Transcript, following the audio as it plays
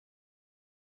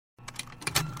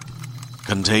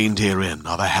Contained herein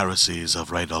are the heresies of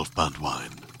Radolf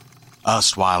Burntwine,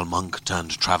 erstwhile monk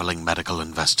turned traveling medical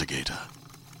investigator.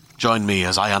 Join me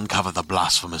as I uncover the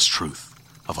blasphemous truth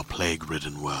of a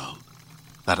plague-ridden world,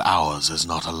 that ours is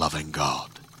not a loving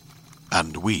God,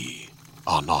 and we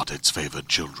are not its favored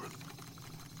children.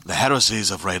 The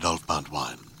heresies of Radolf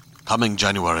Burntwine, coming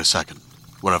January 2nd,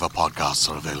 wherever podcasts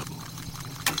are available.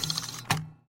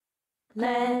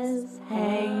 Let's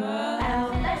hang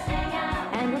out. Let's hang out.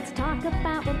 And let's talk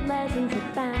about what lessons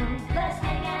have found. Let's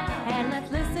hang out. And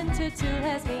let's listen to two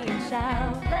lesbians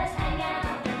shout. Let's hang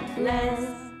out.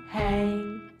 Let's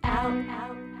hang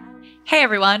out. Hey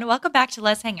everyone, welcome back to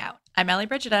Let's Hang Out. I'm Ellie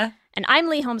Brigida. And I'm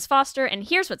Lee Holmes Foster, and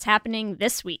here's what's happening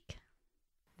this week.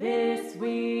 This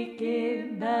week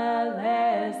in the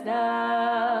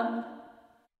Lesdom.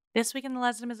 This Week in the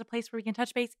Lesdom is a place where we can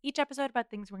touch base each episode about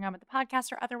things going on with the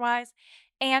podcast or otherwise.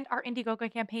 And our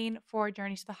Indiegogo campaign for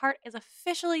Journeys to the Heart is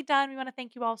officially done. We want to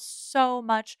thank you all so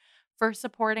much for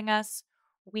supporting us.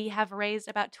 We have raised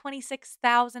about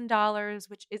 $26,000,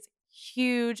 which is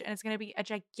huge, and it's going to be a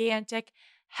gigantic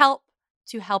help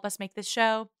to help us make this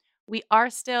show. We are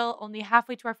still only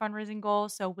halfway to our fundraising goal,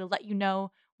 so we'll let you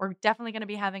know. We're definitely going to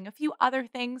be having a few other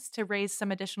things to raise some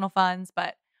additional funds,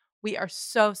 but we are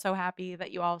so happy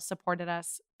that you all supported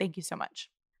us. Thank you so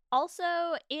much.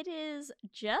 Also, it is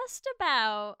just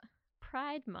about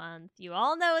Pride Month. You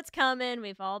all know it's coming.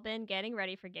 We've all been getting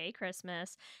ready for Gay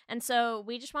Christmas. And so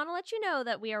we just want to let you know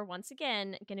that we are once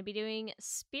again going to be doing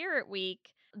Spirit Week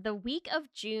the week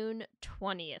of June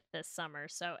 20th this summer.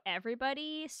 So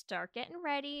everybody start getting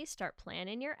ready, start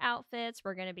planning your outfits.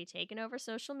 We're going to be taking over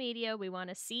social media. We want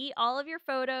to see all of your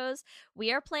photos.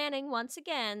 We are planning once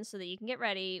again so that you can get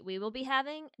ready. We will be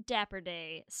having Dapper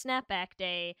Day, Snapback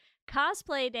Day,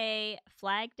 Cosplay Day,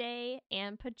 Flag Day,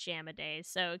 and Pajama Day.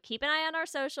 So keep an eye on our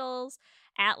socials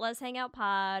at Let's Hang Out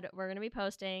Pod. We're going to be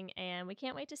posting, and we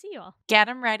can't wait to see you all. Get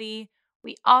them ready.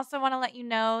 We also want to let you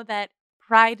know that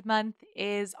Pride Month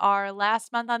is our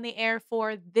last month on the air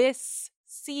for this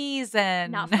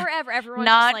season. Not forever. Everyone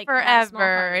Not just, like, had a small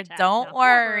heart forever. attack. Don't Not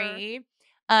worry.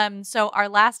 So our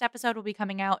last episode will be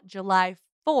coming out July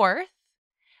 4th,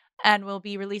 and we'll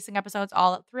be releasing episodes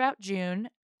all throughout June.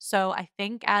 So I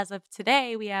think as of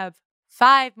today, we have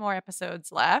 5 more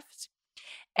episodes left.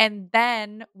 And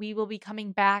then we will be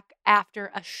coming back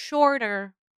after a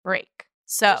shorter break.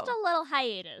 So Just a little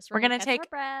hiatus. we're going to catch take our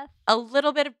breath. a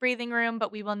little bit of breathing room,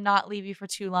 but we will not leave you for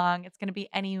too long. It's going to be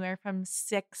anywhere from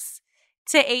 6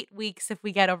 to 8 weeks if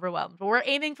we get overwhelmed. But we're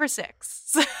aiming for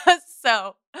 6.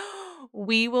 So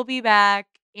we will be back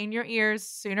in your ears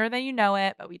sooner than you know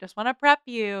it. But we just want to prep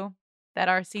you that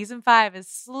our season 5 is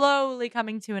slowly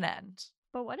coming to an end.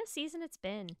 But what a season it's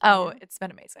been. Oh, it's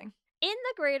been amazing. In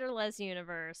the greater Les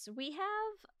universe, we have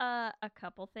a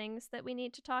couple things that we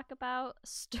need to talk about,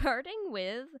 starting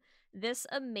with this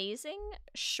amazing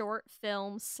short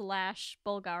film /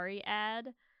 Bulgari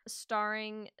ad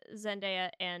starring Zendaya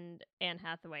and Anne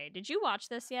Hathaway. Did you watch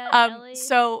this yet, Ellie?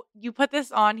 So you put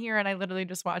this on here and I literally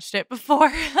just watched it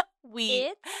before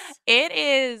it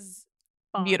is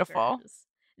beautiful.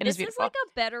 This is like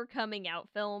a better coming out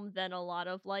film than a lot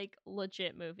of like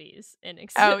legit movies in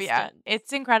existence. Oh yeah,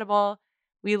 it's incredible.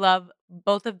 We love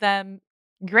both of them.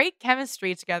 Great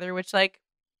chemistry together, which who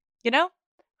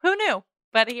knew?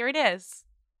 But here it is.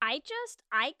 I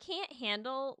can't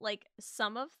handle like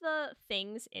some of the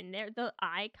things in there, the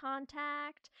eye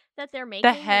contact that they're making.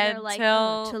 The head they're like,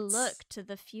 tilts. to look to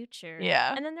the future.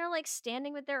 Yeah. And then they're like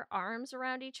standing with their arms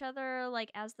around each other,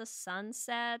 like as the sun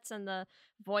sets, and the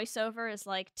voiceover is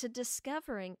like, to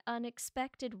discovering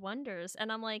unexpected wonders.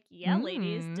 And I'm like, yeah,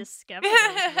 ladies, discover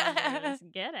those wonders.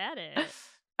 Get at it.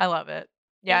 I love it.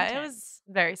 Yeah, Intense. It was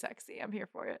very sexy. I'm here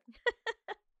for it.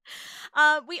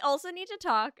 We also need to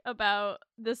talk about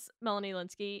this Melanie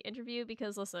Lynskey interview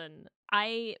because listen,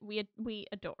 we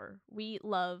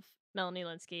love Melanie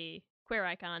Lynskey, queer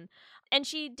icon, and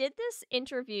she did this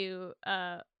interview.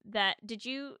 That did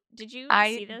you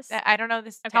see this? I don't know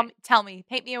this. Okay. Tell me.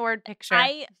 Paint me a word picture.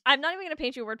 I'm not even going to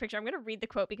paint you a word picture. I'm going to read the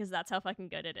quote because that's how fucking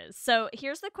good it is. So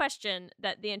here's the question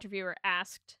that the interviewer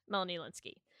asked Melanie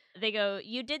Lynskey. They go,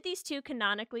 you did these 2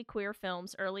 canonically queer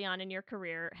films early on in your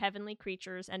career, Heavenly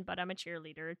Creatures and But I'm a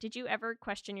Cheerleader. Did you ever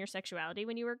question your sexuality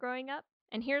when you were growing up?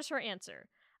 And here's her answer.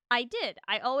 I did.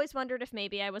 I always wondered if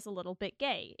maybe I was a little bit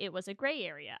gay. It was a gray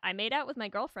area. I made out with my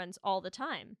girlfriends all the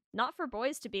time. Not for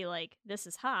boys to be like, this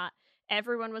is hot.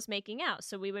 everyone was making out,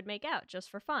 so we would make out just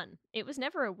for fun. It was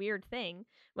never a weird thing.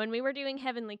 When we were doing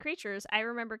Heavenly Creatures, I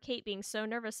remember Kate being so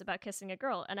nervous about kissing a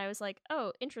girl, and I was like,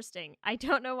 oh, interesting. I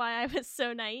don't know why I was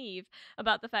so naive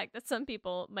about the fact that some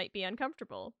people might be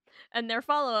uncomfortable. And their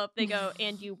follow-up, they go,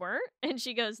 and you weren't? And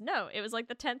she goes, no, it was like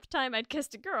the 10th time I'd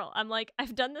kissed a girl. I'm like,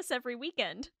 I've done this every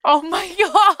weekend. Oh my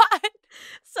God.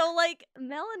 So, like,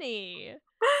 Melanie.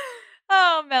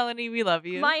 Oh, Melanie, we love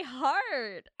you. My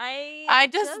heart. I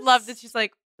just love that she's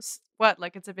like, what?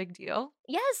 Like, it's a big deal?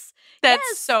 Yes. That's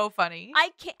yes. so funny. I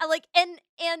can't, like, and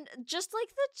just, like,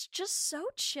 that's just so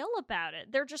chill about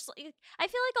it. They're just, like, I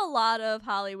feel like a lot of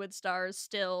Hollywood stars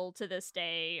still, to this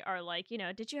day, are like, you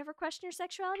know, did you ever question your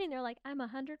sexuality? And they're like, I'm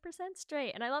 100%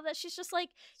 straight. And I love that she's just like,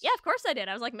 yeah, of course I did.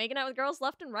 I was, like, making out with girls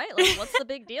left and right. Like, what's the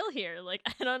big deal here? Like,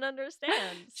 I don't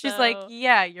understand. She's like,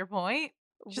 yeah, your point?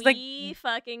 She's we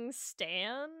fucking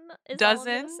stan is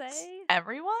doesn't all I'm gonna say.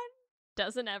 Everyone?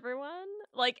 Doesn't everyone?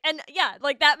 Like, and yeah,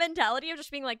 like that mentality of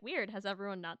just being like, weird, has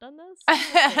everyone not done this?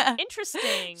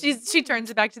 Interesting. She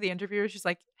turns it back to the interviewer. She's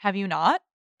like, have you not?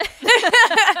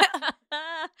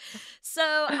 So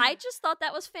I just thought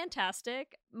that was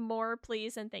fantastic. More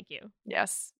please and thank you.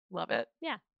 Yes, love it.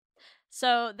 Yeah.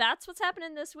 So that's what's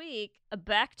happening this week.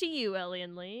 Back to you, Ellie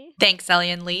and Lee. Thanks, Ellie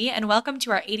and Lee, and welcome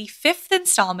to our 85th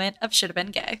installment of Should Have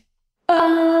Been Gay.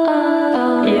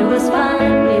 Oh, it was fun,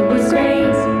 it was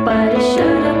great, but it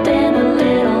should have been a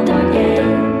little more gay.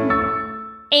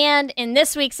 And in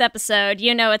this week's episode,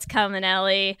 you know it's coming,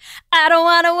 Ellie. I don't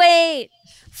want to wait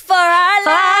for our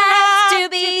lives to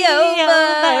be over.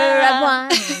 I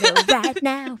want to know right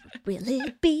now, will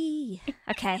it be?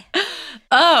 Okay.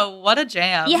 Oh, what a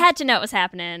jam. You had to know it was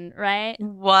happening, right?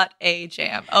 What a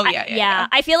jam. Oh, yeah.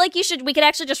 I feel like we could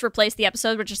actually just replace the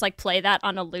episode with just like play that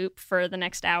on a loop for the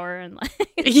next hour and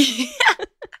like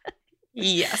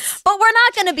Yes. But we're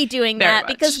not going to be doing that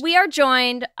much. because we are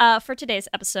joined for today's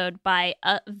episode by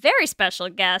a very special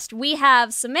guest. We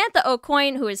have Samantha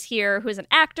Aucoin, who is here, who is an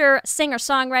actor,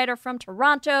 singer-songwriter from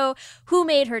Toronto, who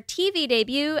made her TV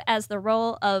debut as the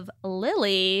role of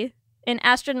Lily in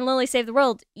Astrid and Lily Save the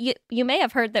World. You may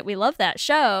have heard that we love that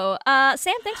show.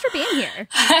 Sam, thanks for being here.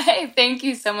 Hi, thank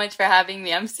you so much for having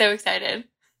me. I'm so excited.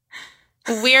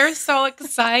 We're so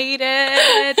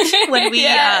excited when we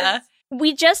Yes.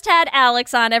 We just had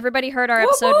Alex on. Everybody heard our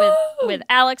episode with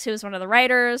Alex, who was one of the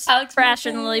writers Alex for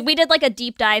Astrid and Lily. We did like a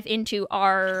deep dive into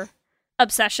our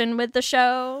obsession with the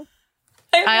show.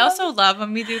 I also love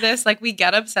when we do this. Like, we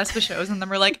get obsessed with shows, and then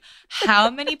we're like, how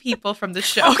many people from the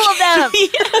show? All of them.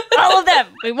 All of them.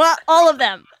 We want all of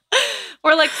them.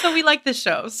 We're like, so we like the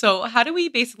show. So how do we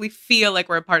basically feel like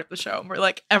we're a part of the show? And we're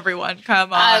like, everyone,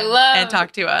 come on and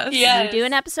talk to us. Yes. You do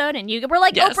an episode, and we're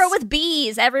like Yes. Oprah with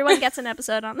bees. Everyone gets an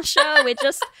episode on the show.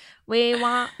 We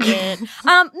want it.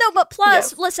 No, but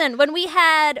plus, listen, when we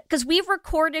had, because we've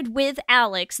recorded with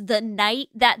Alex the night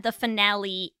that the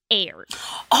finale aired.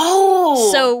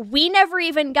 Oh! So we never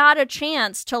even got a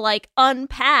chance to like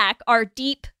unpack our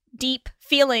deep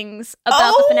feelings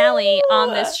about the finale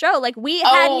on this show. Like, we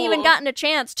hadn't even gotten a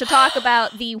chance to talk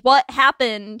about what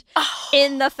happened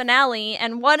in the finale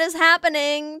and what is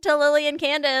happening to Lily and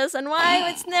Candace and why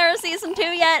it's never season 2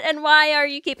 yet and why are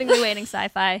you keeping me waiting,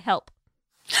 Sci-Fi? Help.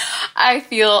 I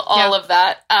feel all of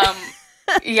that.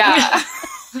 Yeah.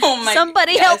 Oh my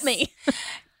Somebody yes. help me.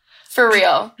 For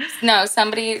real. No,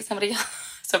 somebody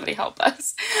help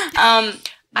us.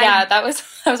 Yeah, that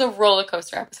was a roller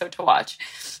coaster episode to watch.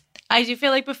 I do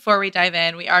feel like before we dive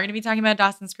in, we are going to be talking about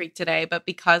Dawson's Creek today, but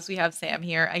because we have Sam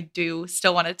here, I do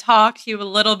still want to talk to you a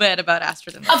little bit about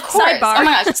Astrid and Lily. Of course. Sidebar. Oh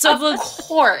my gosh. So Of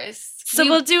course. So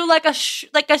we'll do like a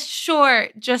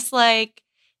short, just like,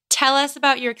 tell us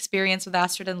about your experience with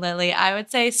Astrid and Lily. I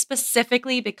would say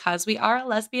specifically because we are a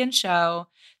lesbian show,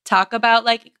 talk about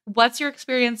like, what's your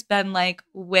experience been like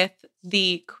with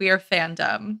the queer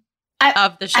fandom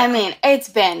of the show? I mean, it's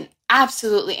been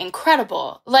absolutely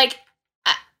incredible. Like,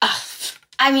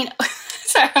 I mean,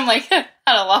 sorry, I'm like at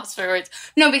a loss for words.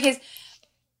 No, because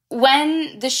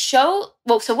when the show,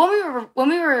 when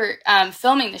we were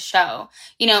filming the show,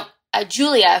 you know,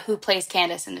 Julia, who plays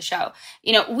Candace in the show,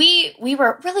 you know, we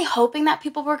were really hoping that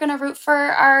people were going to root for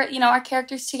our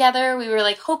characters together. We were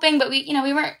like hoping, but we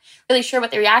weren't really sure what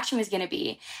the reaction was going to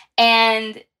be.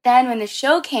 And then when the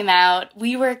show came out,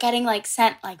 we were getting like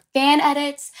sent like fan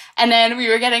edits, and then we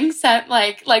were getting sent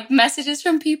like messages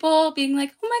from people being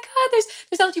like, "Oh my God,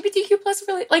 there's LGBTQ plus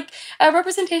really like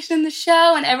representation in the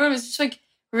show," and everyone was just like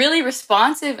really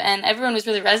responsive, and everyone was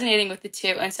really resonating with the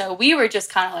two, and so we were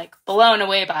just kind of like blown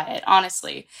away by it,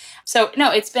 honestly. So no,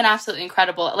 it's been absolutely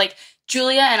incredible. Like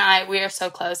Julia and I, we are so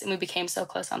close, and we became so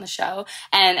close on the show.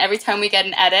 And every time we get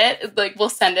an edit, like, we'll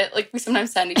send it. Like, we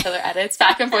sometimes send each other edits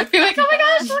back and forth. Be like, oh my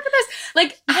gosh, look at this.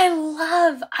 Like, I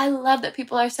love that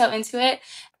people are so into it.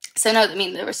 So no, I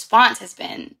mean, the response has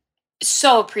been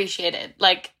so appreciated.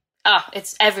 Like, oh,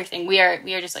 it's everything. We are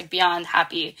just like beyond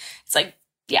happy. It's like,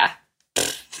 yeah.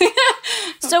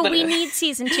 So we need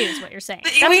season 2 is what you're saying.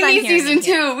 That's we what I'm need hearing season in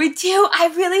here. 2. We do.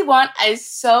 I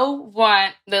so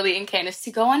want Lily and Candace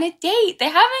to go on a date. They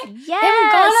haven't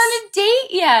Yes. gone on a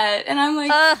date yet. And I'm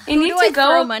like, they who need do to I go.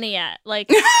 throw money at? Like,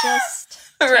 just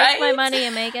Right? take my money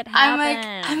and make it I'm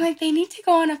happen. like, they need to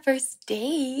go on a first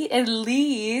date at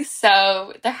least.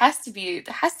 So there has to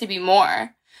be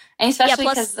more. And especially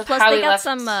because of plus how they we got left.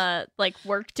 some like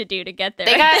work to do to get there.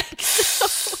 They I got- think,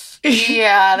 so.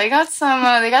 Yeah, they got some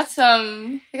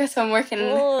working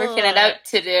it out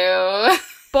to do.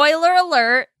 Spoiler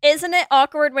alert, isn't it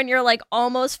awkward when you're like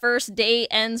almost first date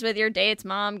ends with your date's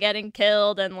mom getting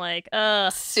killed and like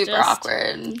Super just,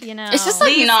 awkward. You know. It's just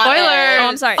like Please, not spoiler. Oh,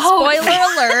 I'm sorry. Spoiler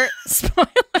alert. Spoiler.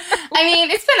 I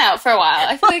mean, it's been out for a while.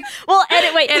 I feel like Well,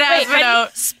 edit. Wait, It has been ready?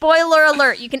 out. Spoiler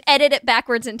alert. You can edit it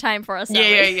backwards in time for us. Yeah.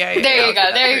 there you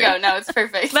go. There you go. No, it's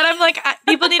perfect. But I'm like,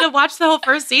 people need to watch the whole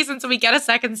first season so we get a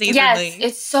second season. Yes, Lee.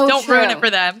 it's so Don't true. ruin it for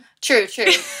them. True.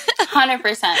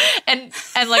 100%.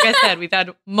 And like I said, we've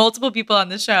had multiple people on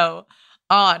the show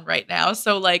on right now.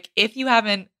 So like, if you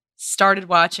haven't started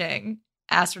watching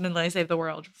Astrid and Lily Save the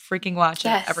World, freaking watch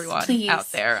Yes, it, everyone please.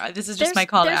 out there. This is just my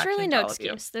call to There's action really to no all of you.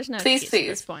 excuse. There's no Please, excuse at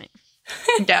this point.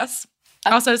 Yes.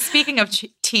 Also, speaking of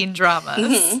teen dramas,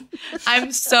 Mhm.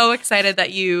 I'm so excited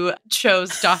that you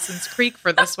chose Dawson's Creek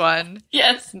for this one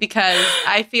Yes. because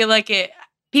I feel like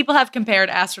people have compared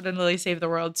Astrid and Lily Save the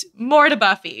World more to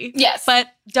Buffy. Yes. But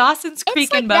Dawson's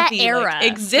Creek like and that Buffy era,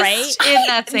 exist right? in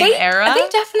that same era. They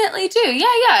definitely do. Yeah.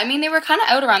 I mean, they were kind of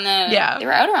out around the. Yeah. They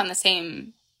were out around the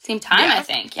same time. Yeah. I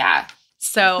think. Yeah.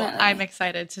 So Definitely. I'm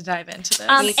excited to dive into this.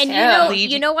 Me And too.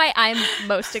 you know why I'm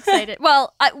most excited.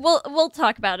 Well, we'll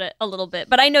talk about it a little bit,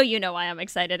 but I know you know why I'm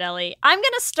excited, Ellie. I'm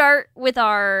gonna start with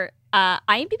our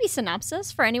IMDb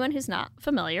synopsis for anyone who's not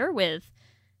familiar with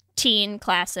teen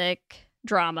classic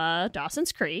drama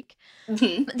Dawson's Creek.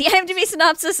 Mhm. The IMDb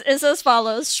synopsis is as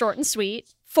follows, short and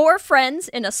sweet. 4 friends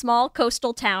in a small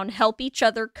coastal town help each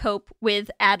other cope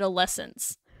with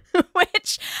adolescence.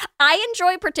 Which I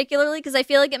enjoy particularly because I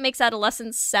feel like it makes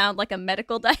adolescence sound like a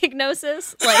medical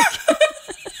diagnosis. Like,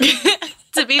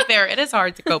 To be fair, it is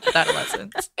hard to cope with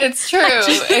adolescence. It's true.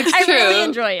 It's I true. really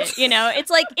enjoy it. You know, it's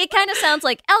like, it kind of sounds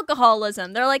like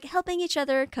alcoholism. They're like helping each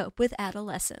other cope with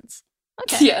adolescence.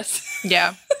 Okay. Yes.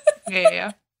 Yeah.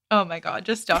 Oh my God,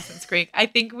 just Dawson's Creek. I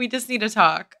think we just need to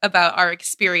talk about our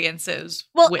experiences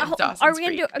with Dawson's are we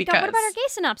Creek. gonna do? Because... What about our gay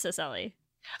synopsis, Ellie?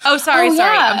 Oh, sorry.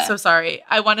 yeah. I'm so sorry.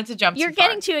 I wanted to jump You're too far.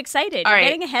 getting too excited. All You're right.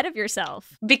 getting ahead of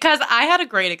yourself. Because I had a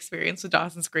great experience with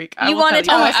Dawson's Creek. You want to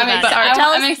tell us I'm about excited. it?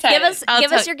 Tell I'm us. excited.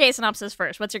 Give I'll us your gay synopsis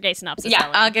first. What's your gay synopsis? Yeah,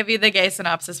 Ellie? I'll give you the gay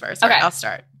synopsis first. All right, Okay. I'll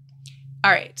start.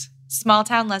 All right. Small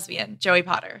town lesbian, Joey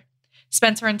Potter,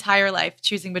 spends her entire life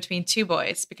choosing between 2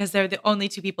 boys because they're the only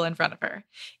 2 people in front of her,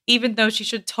 even though she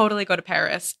should totally go to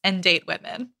Paris and date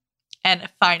women and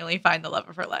finally find the love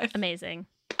of her life. Amazing.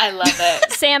 I love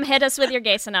it. Sam, hit us with your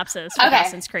gay synopsis for Okay.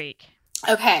 Dawson's Creek.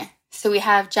 Okay, so we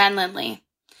have Jen Lindley.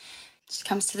 She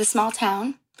comes to the small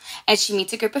town, and she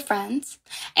meets a group of friends,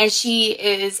 and she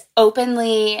is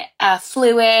openly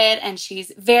fluid, and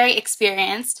she's very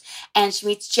experienced, and she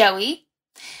meets Joey,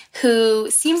 who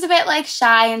seems a bit like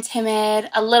shy and timid,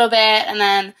 a little bit, and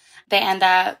then they end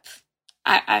up,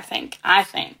 I think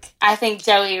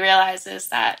Joey realizes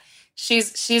that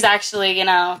she's actually, you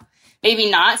know,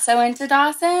 maybe not so into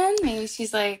Dawson. Maybe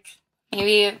she's like,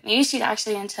 maybe she's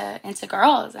actually into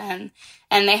girls, and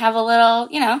they have a little,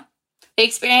 you know, they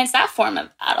experience that form of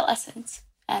adolescence,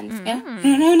 and you know,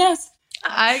 who knows?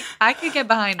 I could get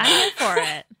behind I'm that. here for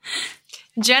it.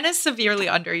 Jen is severely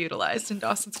underutilized in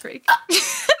Dawson's Creek.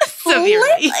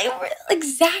 Severely.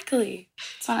 Exactly.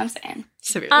 That's what I'm saying.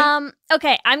 Severely.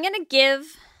 Okay, I'm gonna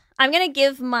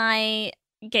give my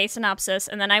gay synopsis,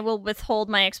 and then I will withhold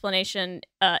my explanation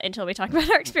until we talk about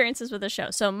our experiences with the show.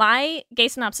 So my gay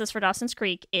synopsis for Dawson's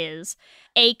Creek is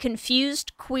a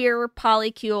confused queer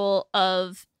polycule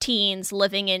of teens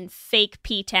living in fake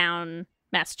P-Town,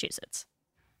 Massachusetts.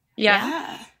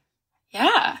 Yeah.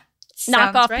 Yeah.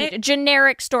 Knock Sounds off right.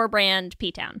 generic store brand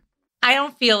P-Town.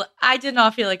 I did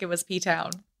not feel like it was P-Town.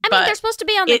 I mean, they're supposed to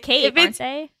be on the Cape, aren't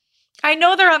they? I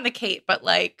know they're on the Cape, but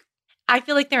like, I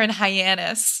feel like they're in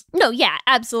Hyannis. No, yeah,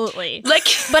 absolutely. Like,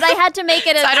 But I had to make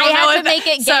it. So I don't know had to if make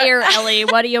it so- gayer, Ellie.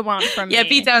 What do you want from yeah, me?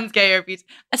 P-Town's gayer.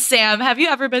 Sam, have you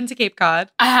ever been to Cape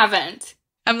Cod? I haven't.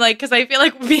 I'm like, because I feel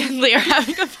like me and Lee are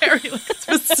having a very like,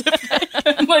 specific.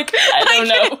 I'm like, I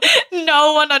don't know.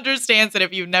 No one understands it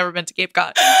if you've never been to Cape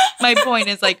Cod. My point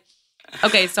is like,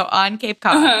 okay, so on Cape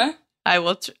Cod, Uh-huh.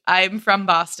 I'm from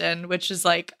Boston, which is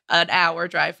like an hour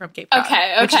drive from Cape Cod.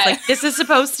 Okay, Which is okay. like, this is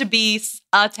supposed to be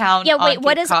a town. Yeah, on wait,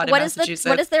 what Cape is Cod in what is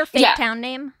Massachusetts. their fake Yeah. town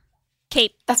name?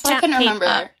 Cape. That's what I couldn't Cape,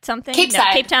 remember. something. Cape No,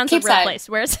 Side. Cape Town's Cape a real Side. place.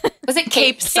 Where's Was it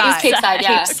Cape It was Side. Cape Side,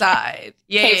 yeah. Cape Side.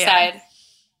 Yeah, Cape yeah. Side.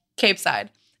 Cape Side.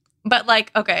 But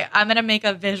like, okay, I'm going to make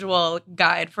a visual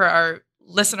guide for our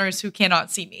listeners who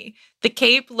cannot see me. The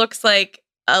Cape looks like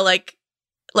a like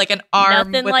an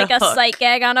arm nothing with like a a hook. sight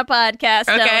gag on a podcast?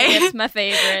 Okay. Ellie, it's my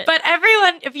favorite. But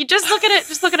everyone, if you just look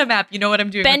at a map, you know what I'm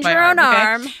doing Bend with my your own okay?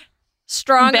 arm.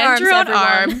 Strong Bend arms, your own everyone.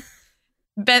 arm.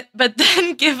 But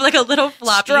then give like a little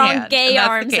floppy Strong hand, gay and that's the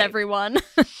arms, Cape. everyone.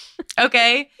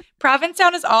 Okay.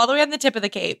 Provincetown is all the way on the tip of the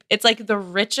Cape. It's like the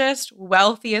richest,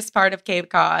 wealthiest part of Cape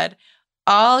Cod.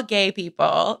 All gay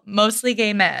people, mostly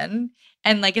gay men.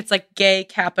 And like it's like gay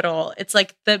capital. It's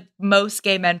like the most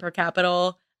gay men per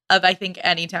capita of I think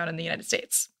any town in the United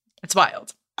States. It's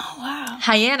wild. Oh, wow.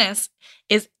 Hyannis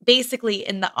is basically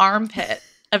in the armpit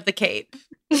of the Cape.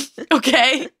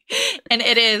 Okay. And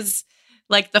it is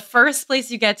like the first place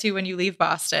you get to when you leave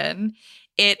Boston.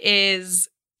 It is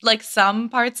like some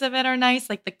parts of it are nice.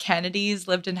 Like the Kennedys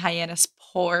lived in Hyannis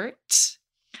Port,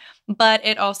 but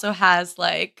it also has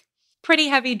like pretty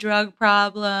heavy drug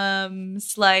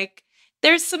problems. Like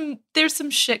there's some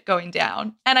shit going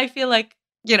down. And I feel like,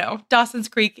 you know, Dawson's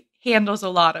Creek handles a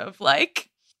lot of like,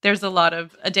 there's a lot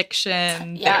of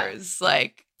addiction. Yeah.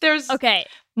 There's Okay.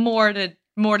 more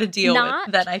to deal Not-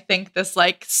 with than I think this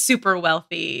like super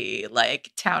wealthy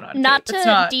like town on Not Cape.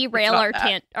 to It's derail not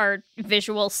that. our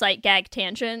visual sight gag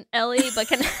tangent, Ellie, but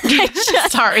can I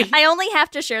just, Sorry. I only have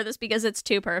to share this because it's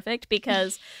too perfect.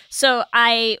 Because so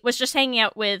I was just hanging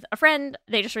out with a friend.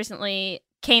 They just recently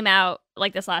came out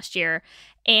like this last year,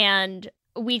 and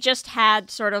we just had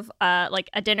sort of like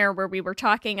a dinner where we were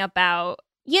talking about,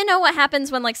 you know, what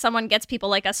happens when like someone gets people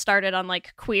like us started on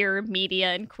like queer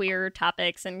media and queer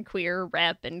topics and queer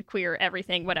rep and queer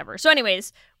everything, whatever. So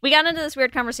anyways, we got into this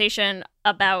weird conversation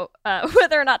about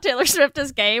whether or not Taylor Swift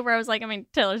is gay, where I was like, I mean,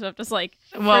 Taylor Swift is like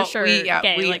Well, for sure we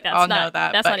gay. Like that's all not, know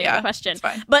that. that's but not even yeah, a question. it's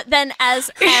fine. But then as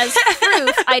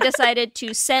proof, I decided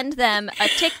to send them a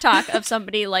TikTok of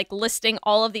somebody like listing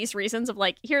all of these reasons of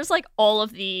like, here's like all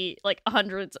of the like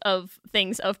hundreds of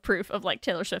things of proof of like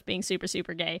Taylor Swift being super,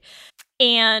 super gay.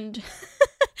 And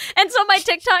and so my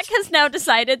TikTok has now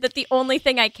decided that the only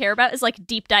thing I care about is like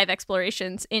deep dive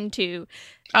explorations into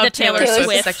Of the Taylor Taylor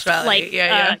Swift sexuality. like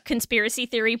Yeah. conspiracy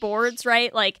theory boards,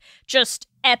 right? Like just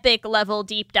epic level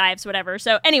deep dives, whatever.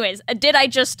 So anyways, did I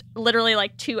just literally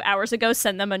like 2 hours ago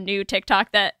send them a new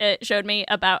TikTok that it showed me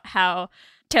about how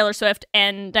Taylor Swift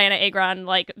and Diana Agron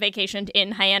like vacationed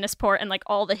in Hyannisport, and like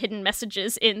all the hidden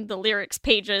messages in the lyrics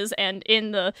pages and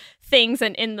in the things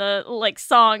and in the like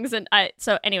songs. And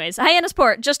so anyways,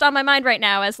 Hyannisport just on my mind right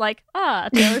now as like,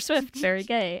 Taylor Swift, very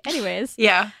gay. Anyways.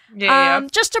 Yeah.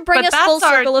 Just to bring But us full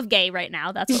that's our- circle of gay right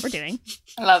now. That's what we're doing.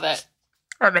 I love it.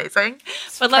 Amazing.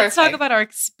 But let's talk Perfect. about our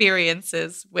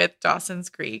experiences with Dawson's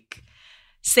Creek.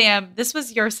 Sam, this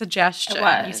was your suggestion. It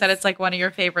was. You said it's like one of your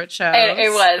favorite shows.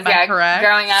 It was, Am I yeah, correct?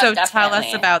 growing up, So tell us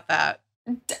definitely. about that.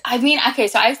 I mean, okay,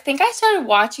 so I think I started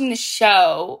watching the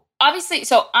show. Obviously,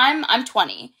 so I'm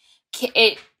 20.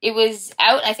 It was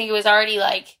out. I think it was already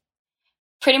like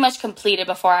pretty much completed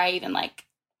before I even like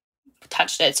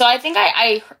touched it. So I think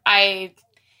I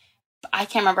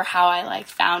can't remember how I like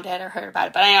found it or heard about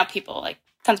it, but I know people like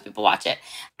tons of people watch it,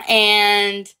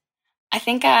 and I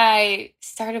think I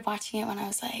started watching it when I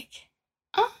was like,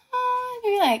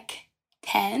 maybe like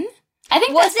 10. I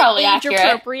think Was that's it probably age accurate.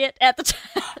 appropriate at the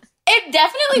time? It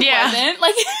definitely Yeah. wasn't.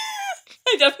 Like,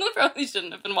 I definitely probably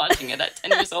shouldn't have been watching it at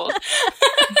 10 years old.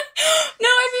 No,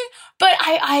 I mean, but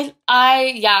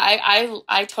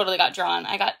I totally got drawn.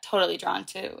 I got totally drawn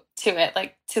to it,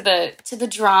 like to the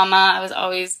drama. I was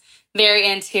always very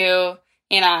into,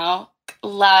 you know,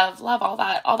 love all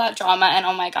that drama. And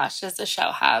oh my gosh, does the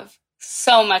show have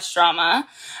so much drama.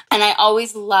 And I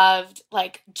always loved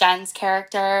like Jen's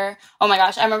character. Oh my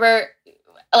gosh, I remember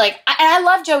like, and I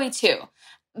love Joey too,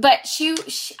 but she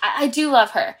I do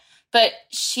love her, but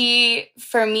she,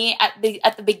 for me at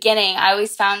the beginning, I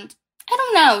always found, I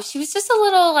don't know, she was just a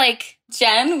little like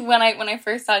Jen. When I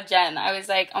first saw Jen, I was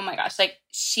like, oh my gosh, like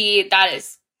that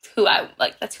is who I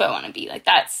like. That's who I want to be. Like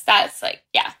that's like,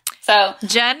 yeah. So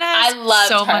Jen has I loved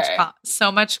so her.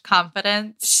 so much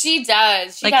confidence. she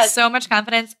does. She Like does. so much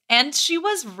confidence. And she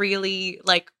was really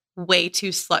like way too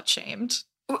slut shamed.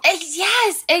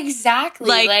 Yes, exactly.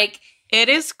 Like, Like It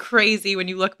is crazy when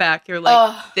you look back. You're like,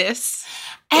 Ugh. this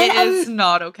And, is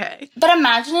not okay. But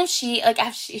imagine if she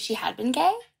had been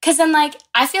gay. Because then, like,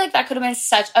 I feel like that could have been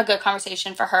such a good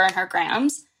conversation for her and her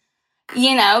Grams.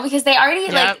 You know, because they already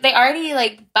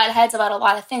butt heads about a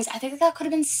lot of things. I think that could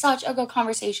have been such a good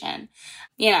conversation,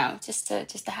 you know, just to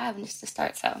have and just to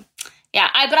start. So, yeah,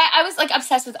 I was like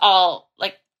obsessed with all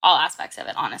aspects of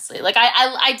it, honestly. Like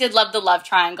I did love the love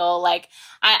triangle. Like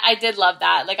I did love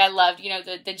that. Like I loved, you know,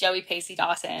 the Joey Pacey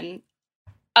Dawson,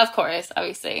 of course,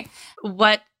 obviously.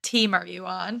 What team are you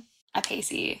on? A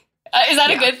Pacey. Is that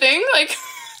a good thing? Like.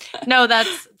 No,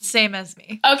 that's same as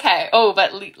me. Okay. Oh,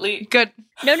 but Lee. Good.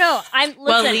 No. I'm listen.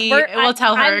 Well, Lee will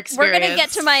tell her experience. We're gonna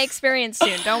get to my experience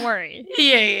soon. Don't worry.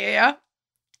 Yeah.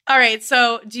 All right.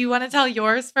 So, do you want to tell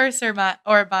yours first or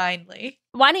mine, Lee?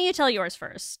 Why don't you tell yours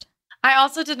first? I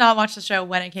also did not watch the show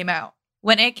when it came out.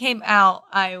 When it came out,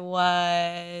 I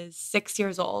was 6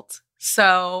 years old.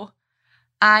 So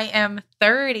I am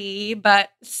 30,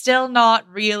 but still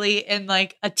not really in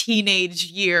like a teenage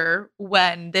year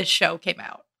when this show came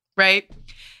out, right?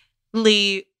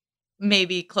 Lee,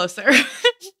 maybe closer,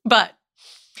 but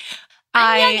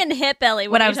I'm young and hip, Ellie.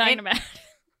 What are you talking about?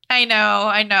 I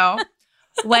know.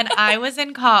 When I was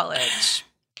in college,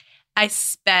 I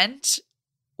spent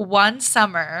one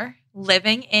summer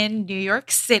living in New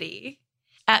York City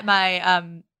at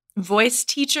my voice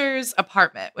teacher's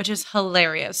apartment, which is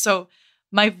hilarious. So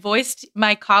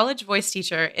my college voice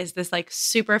teacher is this like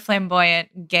super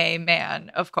flamboyant gay man,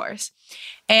 of course.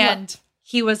 And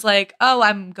he was like, oh,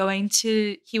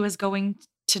 he was going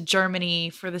to Germany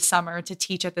for the summer to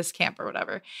teach at this camp or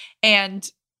whatever. And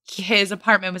his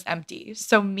apartment was empty.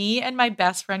 So me and my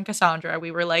best friend Cassandra,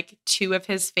 we were like two of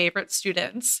his favorite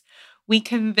students. We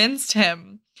convinced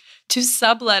him to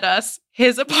sublet us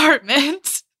his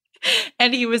apartment.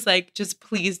 And he was like, just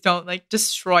please don't like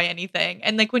destroy anything.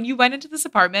 And like when you went into this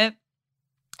apartment,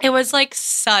 it was like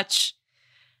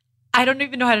I don't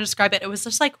even know how to describe it. It was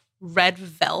just like red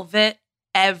velvet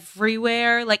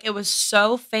everywhere. Like it was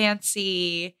so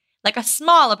fancy, like a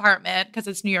small apartment because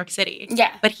it's New York City.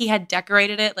 Yeah. But he had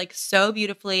decorated it like so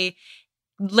beautifully.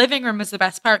 Living room was the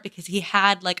best part because he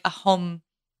had like a home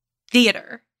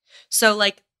theater. So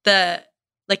like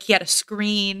he had a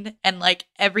screen and like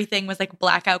everything was like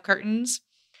blackout curtains.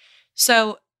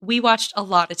 So we watched a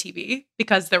lot of TV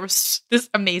because there was this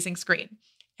amazing screen.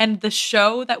 And the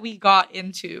show that we got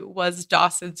into was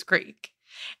Dawson's Creek.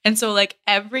 And so like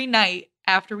every night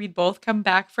after we'd both come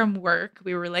back from work,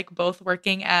 we were like both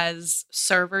working as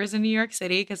servers in New York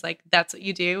City because like that's what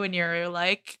you do when you're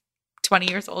like 20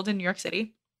 years old in New York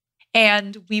City.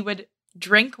 And we would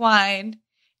drink wine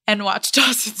and watch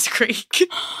Dawson's Creek.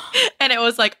 And it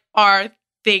was like our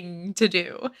thing to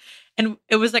do. And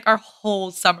it was like our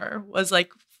whole summer was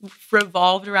like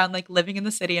revolved around like living in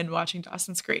the city and watching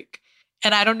Dawson's Creek.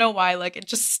 And I don't know why, like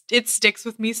it sticks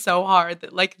with me so hard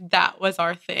that like that was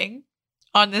our thing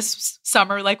on this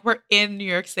summer. Like we're in New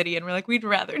York City and we're like, we'd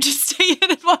rather just stay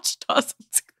in and watch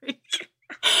Dawson's Creek.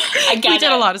 We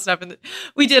did a lot of stuff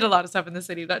in the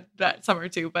city that summer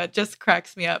too, but it just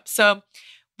cracks me up. So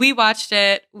we watched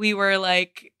it. We were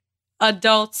like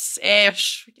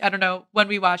adults-ish. I don't know when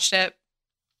we watched it.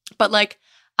 But like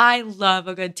I love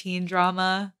a good teen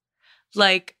drama.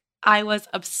 Like I was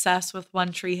obsessed with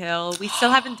One Tree Hill. We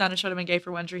still haven't done a show to be gay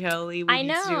for One Tree Hill. We need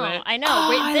to do it. I know.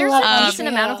 Oh, There's I a decent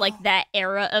amount of like that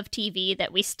era of TV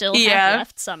that we still have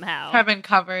left somehow. Haven't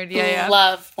covered. Yeah.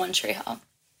 Love One Tree Hill.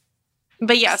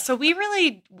 But yeah, so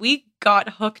we got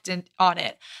hooked on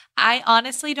it. I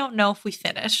honestly don't know if we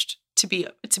finished, to be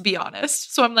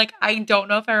honest. So I'm like, I don't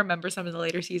know if I remember some of the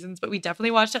later seasons, but we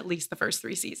definitely watched at least the first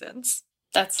 3 seasons.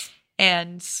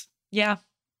 And yeah,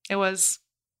 it was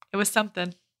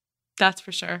something. That's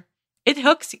for sure. It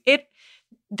hooks it.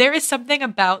 There is something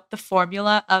about the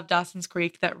formula of Dawson's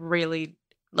Creek that really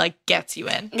like gets you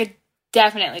in. It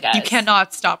definitely does. You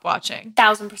cannot stop watching.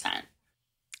 1000%.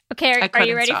 Okay, are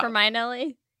you ready for mine,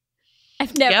 Ellie?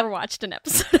 I've never watched an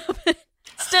episode of it.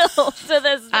 Still to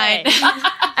this day.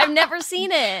 I've never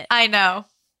seen it. I know.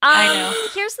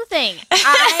 Here's the thing.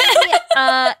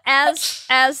 I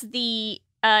as the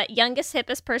youngest,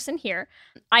 hippest person here,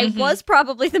 I was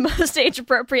probably the most age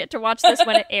appropriate to watch this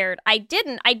when it aired. I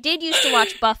did used to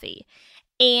watch Buffy.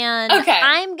 And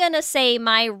I'm going to say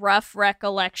my rough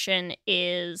recollection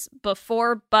is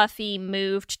before Buffy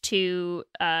moved to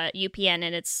UPN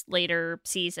in its later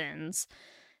seasons,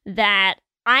 that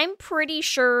I'm pretty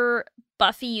sure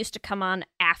Buffy used to come on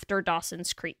after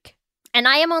Dawson's Creek. And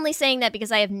I am only saying that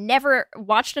because I have never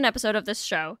watched an episode of this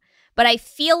show, but I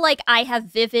feel like I have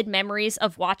vivid memories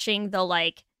of watching the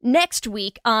like next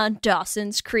week on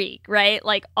Dawson's Creek, right?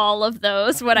 Like all of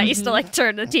those when I used to like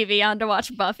turn the TV on to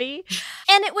watch Buffy.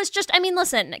 And it was just, I mean,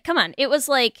 listen, come on. It was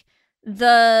like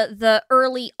the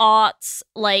early aughts,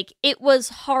 like it was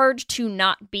hard to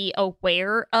not be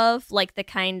aware of like the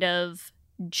kind of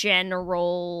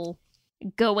general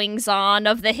goings on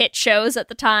of the hit shows at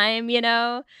the time, you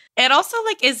know? It also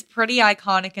like is pretty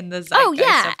iconic in the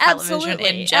zeitgeist of television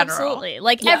in general. Absolutely.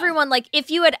 Like everyone, like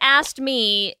if you had asked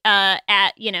me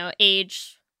at, you know,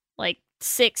 age like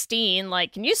 16,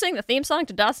 like, can you sing the theme song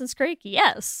to Dawson's Creek?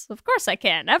 Yes, of course I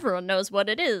can. Everyone knows what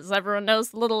it is. Everyone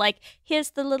knows the little like, here's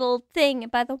the little thing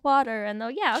by the water, and they'll,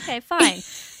 yeah, okay, fine.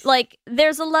 Like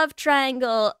there's a love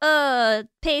triangle,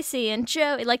 Pacey and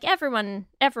Joey, like everyone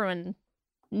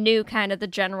knew kind of the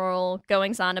general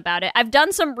goings on about it. I've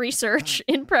done some research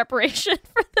in preparation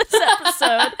for this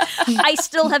episode. I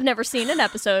still have never seen an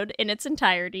episode in its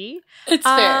entirety. It's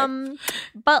fair.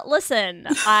 But listen,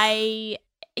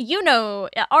 you know,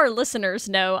 our listeners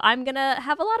know I'm gonna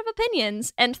have a lot of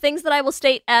opinions and things that I will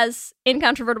state as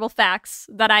incontrovertible facts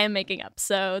that I am making up.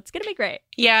 So it's gonna be great.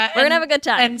 Yeah. We're gonna have a good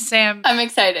time. And Sam, I'm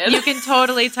excited. you can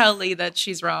totally tell Lee that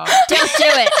she's wrong. Don't do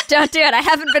it. Don't do it. I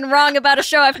haven't been wrong about a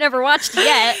show I've never watched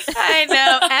yet. I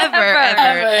know.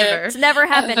 Ever. It's never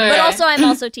happened. Ever. But also, I'm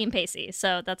also Team Pacey,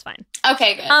 so that's fine.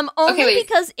 Okay, good. Only wait.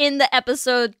 because in the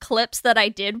episode clips that I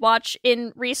did watch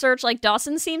in research, like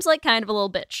Dawson seems like kind of a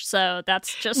little bitch. So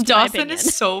that's just my Dawson opinion.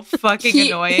 is so fucking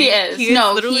annoying. He is. He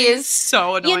No, literally he is.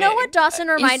 so annoying. You know what Dawson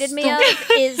reminded me of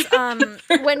is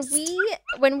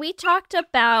when we talked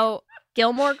about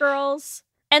Gilmore Girls,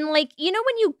 and like, you know,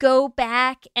 when you go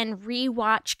back and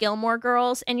rewatch Gilmore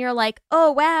Girls and you're like,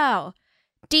 oh wow,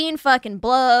 Dean fucking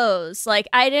blows. Like,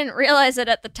 I didn't realize it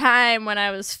at the time when I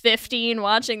was 15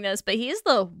 watching this, but he's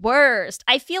the worst.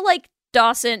 I feel like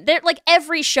Dawson, like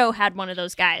every show had one of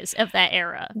those guys of that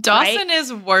era. Dawson right?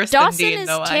 is worse Dawson than Dean, is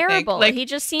though, terrible. I think. Like, he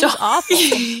just seems awful.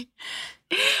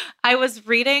 I was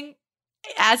reading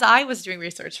as I was doing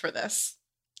research for this,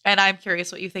 and I'm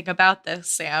curious what you think about this,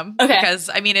 Sam. Okay. Because,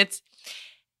 I mean,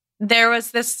 there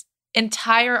was this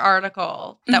entire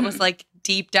article that was like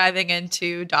deep diving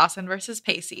into Dawson versus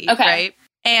Pacey, right?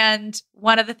 And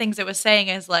one of the things it was saying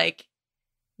is like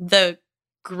the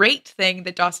great thing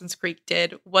that Dawson's Creek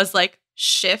did was like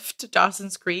shift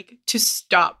Dawson's Creek to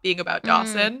stop being about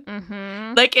Dawson.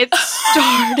 Like it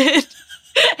started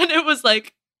and it was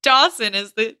like Dawson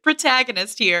is the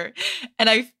protagonist here,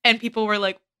 and people were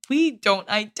like, we don't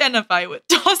identify with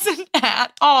Dawson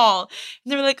at all.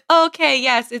 And they were like, okay,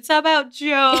 yes, it's about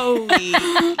Joey.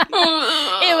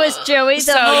 It was Joey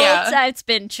the whole time. It's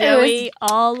been Joey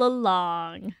all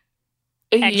along.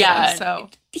 Yeah. So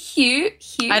He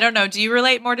I don't know. Do you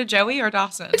relate more to Joey or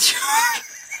Dawson?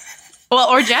 Well,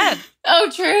 or Jen. Oh,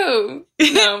 true.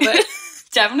 No, but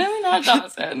definitely not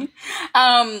Dawson.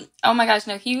 Oh my gosh,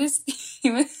 no, he was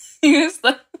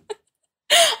like,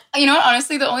 you know what,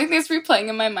 honestly, the only thing that's replaying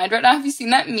in my mind right now, have you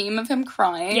seen that meme of him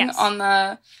crying on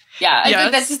the, I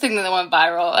think that's just the thing that went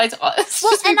viral. It's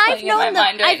just and replaying in my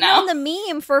mind right now. I've known the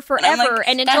meme for forever,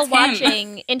 and until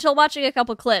that's watching a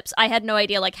couple clips, I had no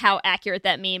idea like how accurate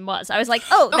that meme was. I was like,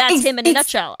 oh, that's him in a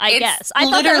nutshell, I guess. I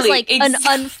thought that was like an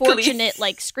unfortunate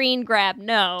like screen grab.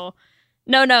 No,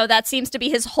 that seems to be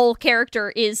his whole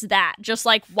character is that, just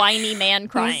like whiny man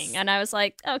crying. And I was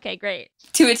like, okay, great.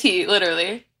 To a T,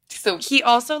 literally. So he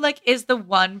also like is the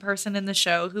one person in the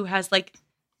show who has like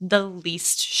the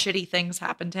least shitty things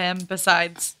happen to him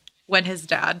besides when his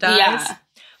dad dies. Yeah.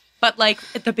 But like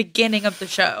at the beginning of the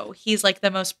show, he's like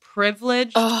the most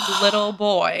privileged little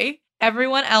boy.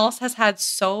 Everyone else has had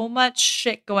so much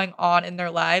shit going on in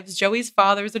their lives. Joey's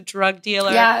father's a drug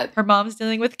dealer. Yeah. Her mom's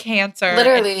dealing with cancer.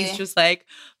 Literally. And he's just like,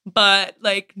 but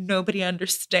like nobody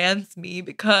understands me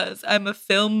because I'm a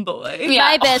film boy. Yeah.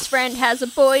 My best friend has a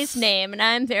boy's name and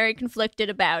I'm very conflicted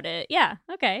about it. Yeah,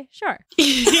 okay, sure.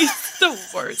 He's the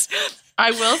worst.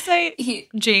 I will say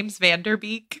James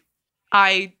Vanderbeek,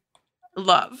 I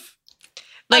love.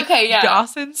 Like, okay, yeah.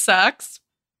 Dawson sucks,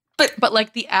 but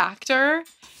like the actor,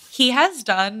 he has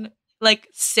done, like,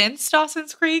 since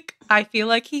Dawson's Creek, I feel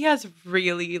like he has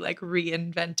really, like,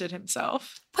 reinvented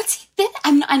himself. What's he been?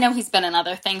 I know he's been in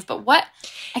other things, but what?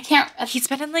 I can't. He's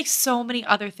been in, like, so many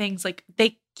other things. Like,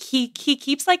 he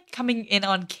keeps, like, coming in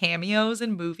on cameos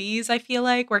in movies, I feel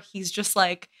like, where he's just,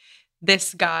 like,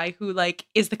 this guy who, like,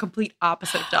 is the complete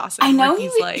opposite of Dawson. I know he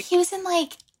was in,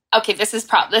 like, okay, this is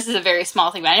a very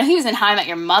small thing, but I know he was in How I Met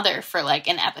Your Mother for, like,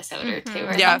 an episode or two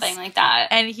or something like that.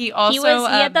 And he also...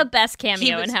 He had the best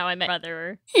cameo in How I Met Your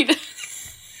Mother.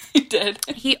 He did.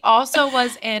 He also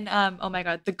was in oh my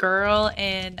god, the girl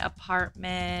in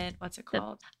apartment. What's it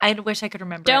called? I wish I could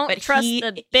remember. Don't it, but trust he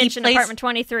the bitch in plays- apartment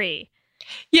 23.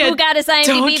 Yeah, Who got his don't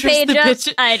IMDb trust page the up?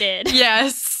 bitch- I did.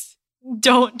 Yes,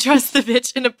 don't trust the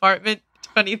bitch in apartment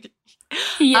 23.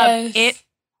 Yes.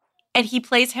 And he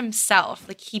plays himself.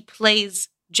 Like he plays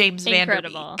James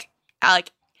Incredible. Vanderbeek.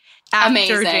 Like actor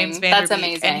Amazing. James Vanderbeek. That's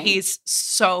amazing. And he's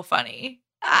so funny.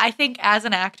 I think as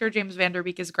an actor, James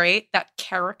Vanderbeek is great. That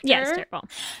character. Yeah, it's terrible.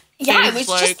 Yeah, it He's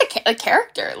was just the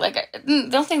character. Like, I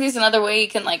don't think there's another way you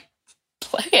can, like,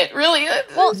 play it, really.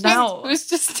 Well, no. It was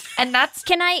just... And that's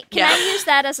Can I use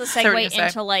that as a Sorry to segue say.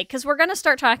 into, like, because we're going to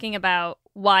start talking about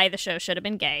why the show should have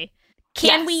been gay.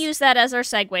 Can we Yes. use that as our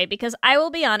segue? Because I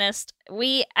will be honest,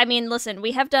 listen,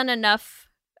 we have done enough.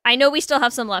 I know we still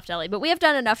have some left, Ellie, but we have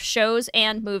done enough shows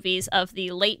and movies of the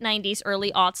late 90s,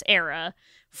 early aughts era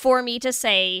for me to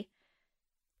say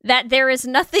that there is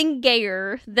nothing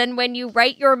gayer than when you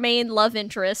write your main love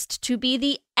interest to be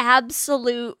the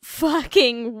absolute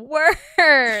fucking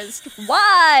worst.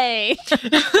 Why?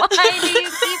 Why do you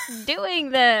keep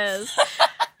doing this?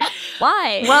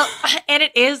 Why? well, and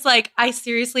it is like I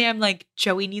seriously am like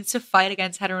Joey needs to fight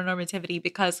against heteronormativity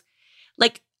because,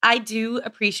 like, I do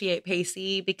appreciate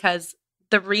Pacey because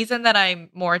the reason that I'm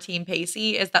more team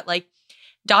Pacey is that like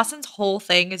Dawson's whole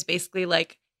thing is basically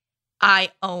like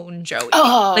I own Joey.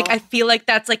 Oh. Like I feel like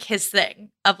that's like his thing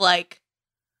of like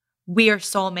we are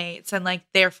soulmates and like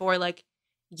therefore like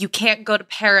you can't go to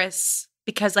Paris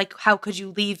because like how could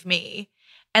you leave me?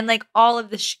 And like all of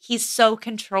this he's so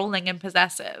controlling and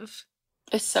possessive.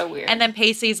 It's so weird. And then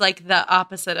Pacey's like the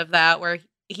opposite of that where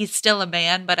he's still a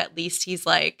man but at least he's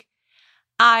like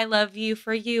I love you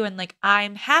for you and like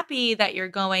I'm happy that you're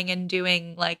going and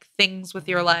doing like things with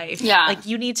your life. Yeah. Like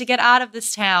you need to get out of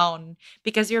this town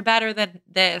because you're better than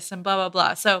this and blah blah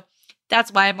blah. So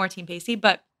that's why I'm more team Pacey,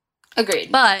 but Agreed.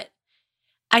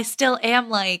 I still am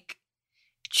like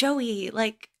Joey,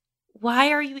 like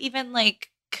why are you even like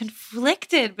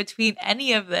conflicted between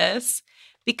any of this?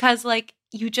 Because like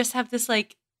you just have this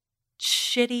like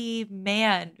shitty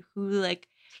man who like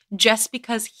just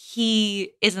because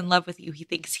he is in love with you, he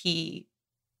thinks he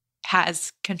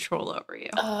has control over you.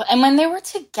 And when they were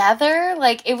together,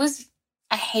 like, it was...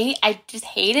 I just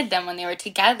hated them when they were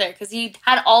together because he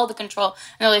had all the control in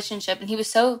the relationship and he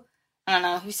was so... I don't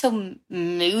know. He was so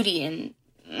moody and...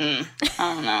 I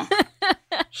don't know.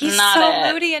 He's Not so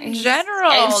it. moody in He's-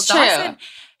 general. it's true.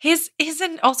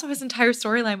 Dawson, also his entire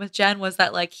storyline with Jen was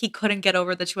that like he couldn't get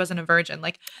over that she wasn't a virgin.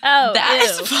 Like oh, that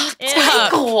is ew. fucked Ew.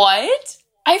 up. Like, what?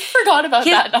 I forgot about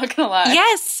His- that, not gonna lie.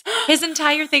 Yes, his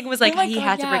entire thing was like Oh my he God,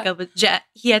 had to break yeah. up with Jen.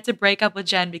 He had to break up with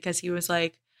Jen because he was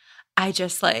like, I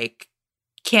just like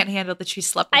can't handle that she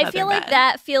slept with I other feel like men.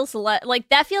 that feels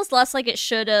less like it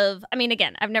should have. I mean,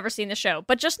 again, I've never seen the show,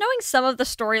 but just knowing some of the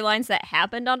storylines that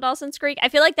happened on Dawson's Creek, I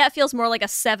feel like that feels more like a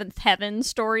Seventh Heaven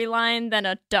storyline than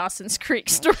a Dawson's Creek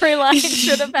storyline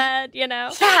should have had. You know?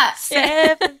 Yeah.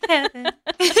 Seventh heaven.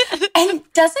 And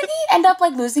doesn't he end up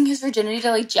like losing his virginity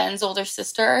to like Jen's older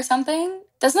sister or something?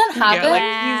 Doesn't that happen? like,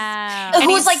 Wow. and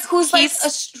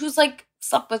Who's like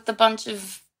slept with a bunch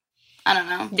of I don't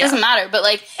know. It Yeah. doesn't matter, but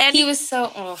like And he was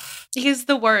so ugh. He's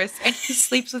the worst, and he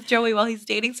sleeps with Joey while he's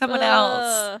dating someone else.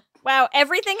 Ugh. Wow,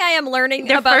 everything I am learning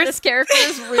Their about first- this character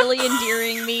is really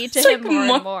endearing me to It's him like more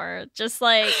more- and more. Just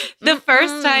like The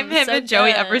first time him so and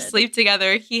Joey ever good. sleep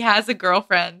together, he has a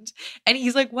girlfriend, and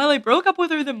he's like, "Well, I broke up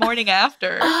with her the morning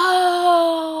after."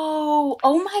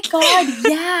 Oh my god,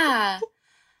 yeah.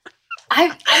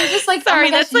 I'm just like, Sorry,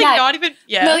 oh my gosh, that's like yeah. not even.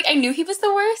 Yeah. No, like I knew he was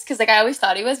the worst because like I always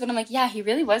thought he was, but I'm like, yeah, he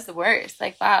really was the worst.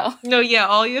 Like, wow, No, yeah.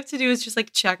 All you have to do is just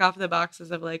like check off the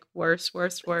boxes of like worst.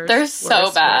 they're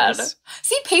so bad. worst.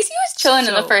 See, Pacey was chilling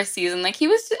in the So- first season. Like he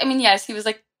was. I mean, yes, he was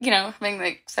like having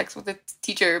like sex with the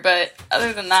teacher, but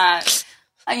other than that,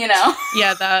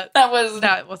 Yeah, that that was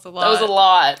was a lot. that was a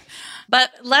lot. But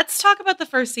let's talk about the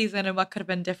first season and what could have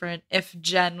been different if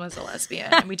Jen was a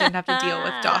lesbian and we didn't have to deal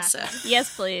with Dawson.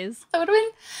 Yes, please. That would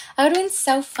have been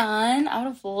so fun. I would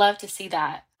have loved to see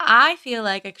that. I feel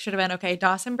like it should have been okay.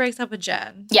 Dawson breaks up with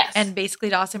Jen. Yes. And basically,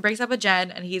 Dawson breaks up with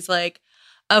Jen, and he's like,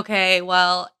 okay,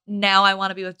 well, now I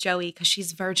want to be with Joey because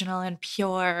she's virginal and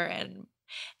pure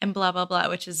and blah, blah, blah,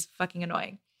 which is fucking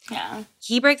annoying. Yeah.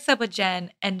 He breaks up with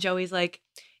Jen, and Joey's like,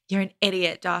 you're an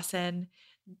idiot, Dawson.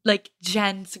 Like,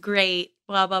 Jen's great,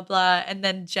 blah, blah, blah. And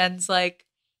then Jen's like,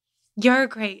 you're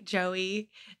great, Joey.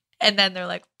 And then they're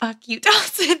like, fuck you,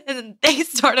 Dawson. And then they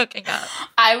start hooking up.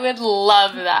 I would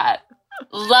love that.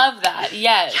 Love that.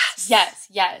 Yes. Yes.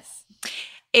 Yes.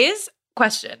 Yes.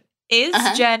 Is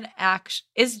Uh-huh.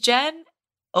 Jen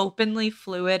openly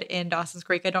fluid in Dawson's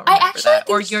Creek? I don't remember actually that. think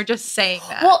Or you're just saying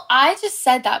that. Well, I just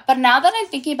said that, but now that I'm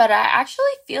thinking about it, I actually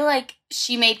feel like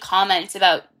she made comments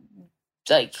about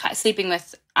like sleeping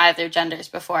with either genders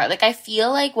before. Like, I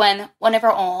feel like whenever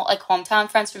all like hometown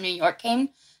friends from New York came,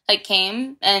 and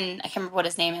I can't remember what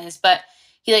his name is, but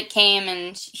he like came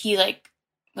and he like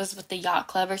was with the yacht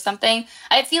club or something.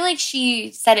 I feel like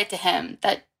she said it to him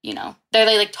that, you know,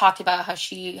 they like talked about how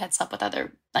she had slept with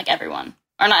other, like, everyone,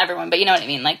 or not everyone, but you know what I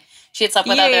mean. Like, she had slept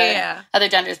with other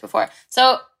genders before.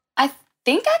 So I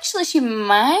think actually she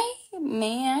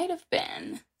might have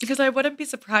been. Because I wouldn't be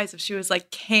surprised if she was like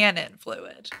canon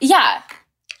fluid. Yeah,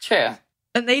 true.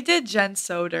 And they did Jen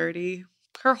so dirty.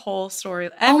 Her whole story,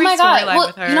 Oh every my God. storyline Well,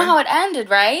 with her. you know how it ended,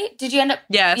 right? Did you end up?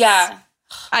 Yes. Yeah.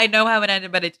 I know how it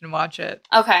ended, but I didn't watch it.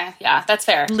 Okay, yeah, that's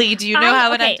fair. Lee, do you know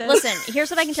how it ended? Listen, here's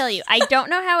what I can tell you. I don't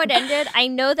know how it ended. I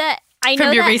know that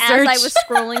From your as I research? was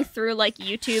scrolling through like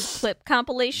YouTube clip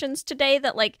compilations today,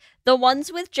 that like the ones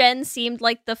with Jen seemed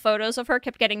like the photos of her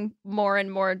kept getting more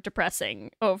and more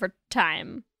depressing over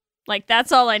time. Like,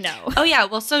 that's all I know. Oh yeah,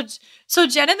 well, so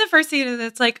Jen in the first season,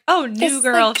 it's like, oh, new It's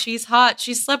girl, like- she's hot,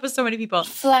 she's slept with so many people.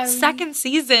 Flowery. Second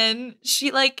season,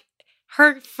 she like,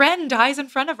 her friend dies in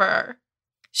front of her.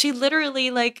 She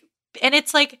literally like, and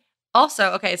it's like,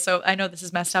 also, okay, so I know this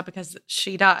is messed up because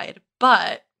she died,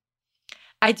 but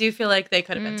I do feel like they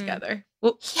could have been together.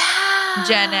 Well, Yeah.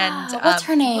 Jen and what's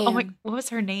her name? Oh my, what was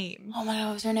her name? Oh my God,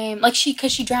 what was her name? Like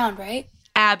because she drowned, right?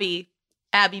 Abby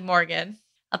Morgan.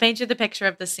 I'll paint you the picture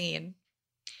of the scene.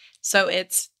 So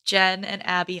it's Jen and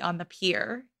Abby on the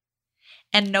pier,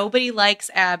 and nobody likes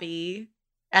Abby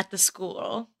at the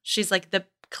school. She's like the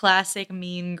classic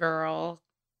mean girl.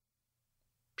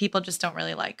 People just don't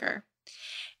really like her.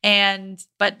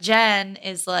 But Jen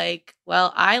is like,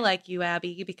 well, I like you,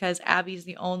 Abby, because Abby's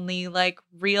the only like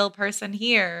real person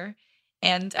here.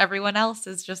 And everyone else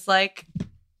is just like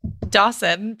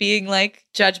Dawson being like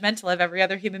judgmental of every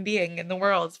other human being in the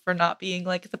world for not being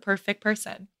like the perfect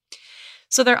person.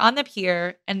 So they're on the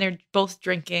pier and they're both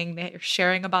drinking. They're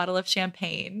sharing a bottle of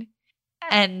champagne.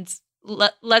 And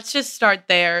let's just start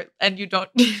there. And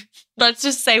let's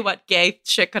just say what gay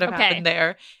shit could have happened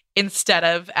there instead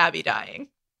of Abby dying.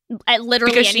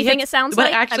 Literally Because anything, it sounds like.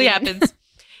 What actually happens.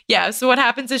 Yeah. So what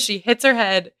happens is she hits her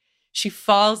head. She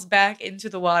falls back into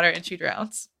the water and she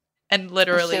drowns. And She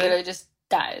literally literally just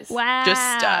dies. Wow.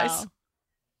 just dies.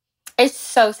 It's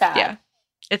so sad. Yeah.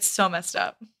 It's so messed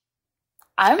up.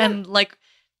 And like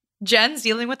Jen's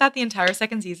dealing with that the entire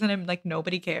second season and like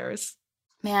nobody cares.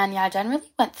 man, yeah, Jen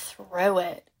really went through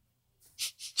it.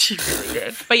 She really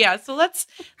did. But yeah, so let's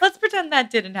pretend that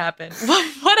didn't happen.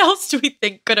 What else do we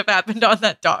think could have happened on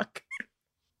that dock?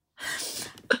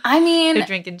 I mean, They're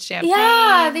drinking champagne.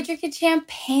 yeah, they're drinking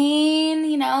champagne,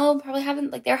 you know,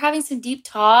 probably they're having some deep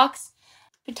talks,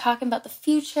 been talking about the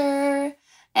future.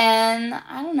 And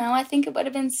I don't know, I think it would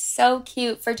have been so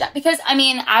cute for Jen, because I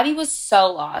mean, Abby was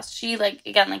so lost. She like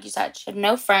you said, she had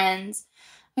no friends.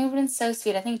 I mean, it would have been so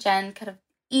sweet. I think Jen could have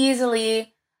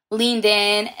easily leaned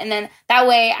in, and then that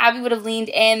way Abby would have leaned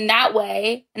in that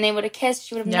way, and they would have kissed.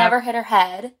 She would have never hit her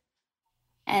head,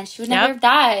 and she would never have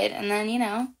died. And then, you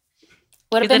know,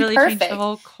 would have been perfect.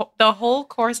 The whole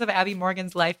course of Abby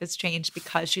Morgan's life has changed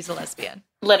because she's a lesbian.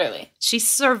 Literally, She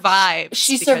survived.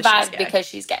 she because survived she's gay. because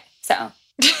she's gay. So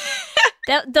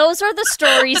Those are the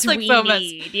stories It's like we so much-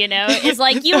 need, you know? It's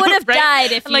like, you would have Right?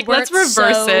 died if you Like, weren't let's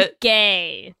reverse so it.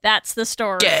 gay. That's the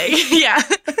story. Gay. Yeah.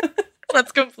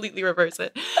 Let's completely reverse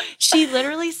it. She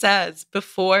literally says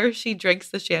before she drinks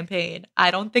the champagne,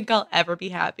 I don't think I'll ever be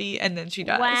happy. And then she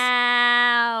dies.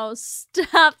 Wow.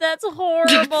 Stop. That's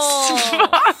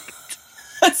horrible.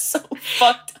 that's so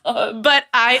fucked up. But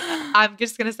I'm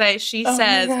just going to say, she Oh my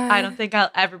says, God. I don't think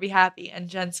I'll ever be happy. And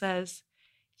Jen says,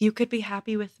 you could be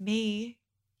happy with me.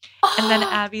 And then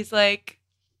Abby's like,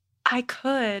 I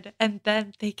could. And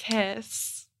then they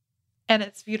kiss. And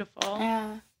it's beautiful.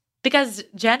 Yeah. Because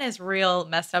Jen is real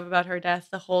messed up about her death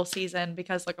the whole season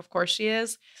because, like, of course she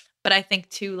is. But I think,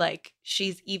 too, like,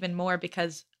 she's even more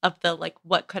because of the, like,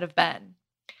 what could have been.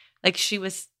 Like,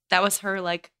 that was her,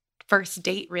 like, first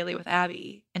date, really, with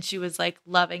Abby. And she was, like,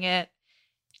 loving it.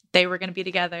 They were going to be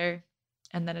together.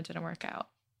 And then it didn't work out.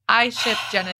 I ship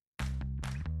Jen and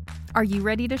Are you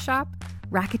ready to shop?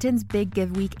 Rakuten's Big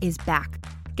Give Week is back.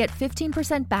 Get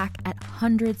 15% back at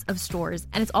hundreds of stores,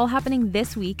 and it's all happening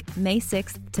this week, May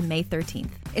 6th to May 13th.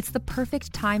 It's the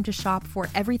perfect time to shop for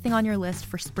everything on your list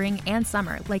for spring and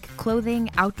summer, like clothing,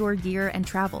 outdoor gear, and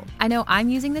travel. I know I'm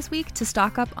using this week to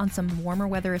stock up on some warmer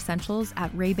weather essentials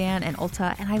at Ray-Ban and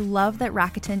Ulta, and I love that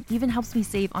Rakuten even helps me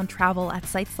save on travel at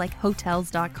sites like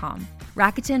Hotels.com.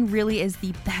 Rakuten really is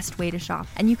the best way to shop,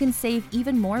 and you can save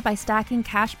even more by stacking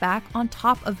cash back on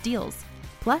top of deals.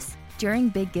 Plus, during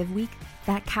Big Give Week,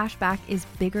 that cash back is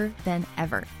bigger than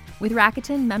ever. With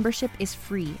Rakuten, membership is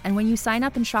free, and when you sign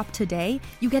up and shop today,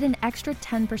 you get an extra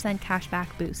 10% cash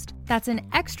back boost. That's an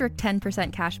extra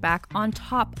 10% cash back on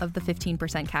top of the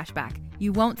 15% cash back.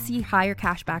 You won't see higher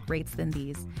cash back rates than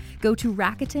these. Go to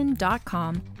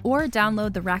Rakuten.com or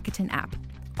download the Rakuten app.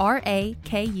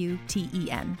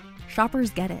 Rakuten.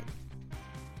 Shoppers get it.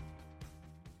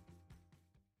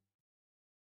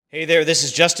 Hey there, this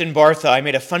is Justin Bartha. I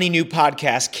made a funny new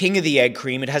podcast, King of the Egg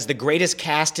Cream. It has the greatest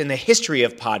cast in the history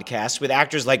of podcasts with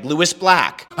actors like Louis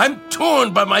Black, I'm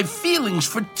torn by my feelings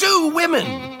for two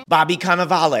women. Bobby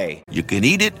Cannavale, You can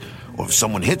eat it, or if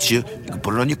someone hits you, you can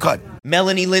put it on your cut.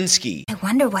 Melanie Linsky, I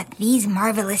wonder what these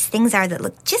marvelous things are that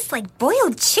look just like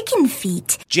boiled chicken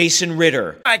feet. Jason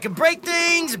Ritter, I can break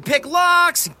things and pick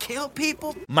locks and kill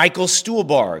people. Michael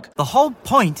Stuhlbarg, The whole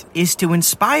point is to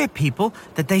inspire people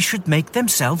that they should make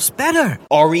themselves better.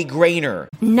 Ari Grainer,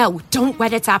 No, don't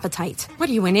whet its appetite. What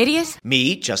are you, an idiot?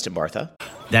 me, Justin Bartha,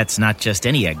 That's not just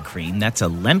any egg cream, that's a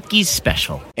Lemke's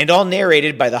special. and all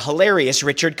narrated by the hilarious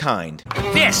Richard Kind.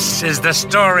 This is the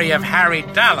story of Harry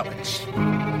Dalowitz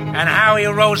and how he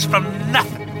rose from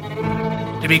nothing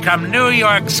to become New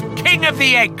York's King of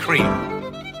the Egg Cream.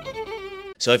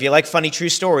 So if you like funny true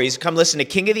stories, come listen to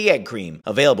King of the Egg Cream,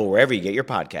 available wherever you get your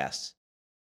podcasts.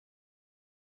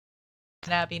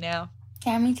 Abby now.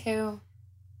 Yeah, me too.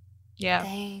 Yeah.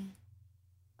 Dang.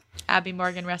 Abby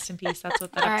Morgan, rest in peace. That's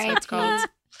what that episode's R.I.P.. called.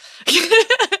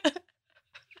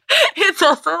 It's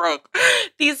also like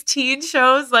these teen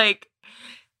shows, like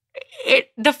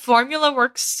the formula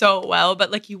works so well,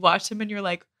 but like you watch them and you're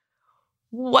like,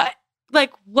 what?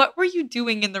 Like, what were you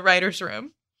doing in the writer's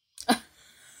room?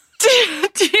 do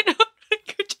you know?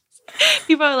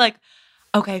 People are like,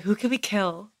 okay, who can we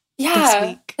kill this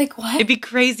week? Like what? It'd be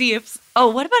crazy if,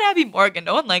 what about Abby Morgan?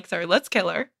 No one likes her. Let's kill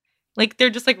her. Like, they're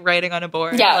just like writing on a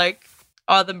board, like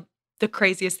all the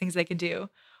craziest things they can do.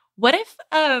 What if,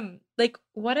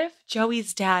 what if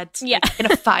Joey's dad's like,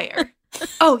 in a fire?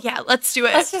 Oh yeah, let's do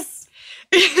it. Let's just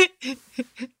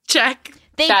check.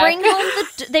 They bring home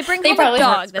the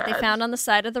dog that they bad. found on the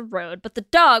side of the road, but the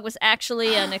dog was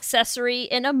actually an accessory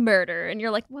in a murder, and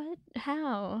you're like, what?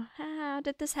 How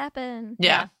did this happen?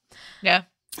 Yeah.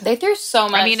 They threw so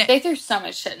much. I mean, they threw so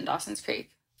much shit in Dawson's Creek.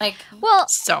 Like, well,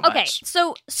 so much. Okay,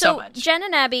 so much. Jen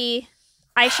and Abby,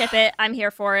 I ship it. I'm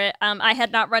here for it. I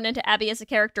had not run into Abby as a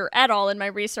character at all in my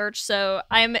research, so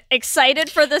I'm excited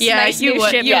for this nice new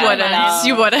ship.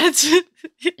 You wouldn't.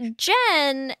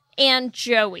 Jen and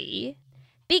Joey,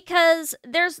 because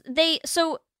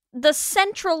the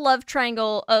central love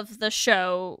triangle of the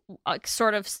show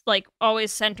sort of like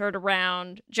always centered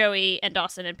around Joey and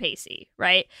Dawson and Pacey,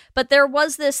 right? But there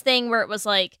was this thing where it was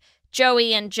like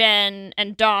Joey and Jen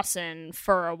and Dawson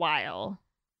for a while,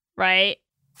 right?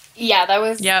 Yeah, that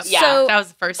was. Yep. Yeah, So that was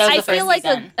the first. I first feel like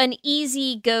season. an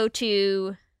easy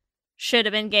go-to should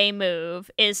have been gay move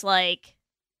is like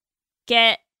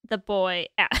get the boy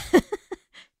out.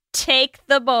 Take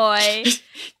the boy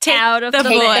out of the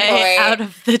boy out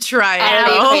of the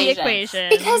triangle. out of the equation.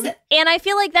 Because And I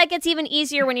feel like that gets even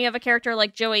easier when you have a character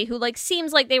like Joey who like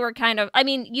seems like they were kind of, I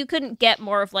mean, you couldn't get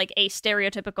more of like a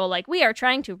stereotypical like we are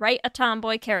trying to write a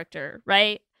tomboy character,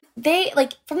 right? they,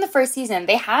 like, from the first season,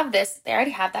 they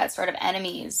already have that sort of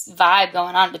enemies vibe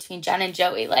going on between Jen and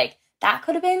Joey. Like, that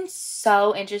could have been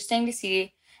so interesting to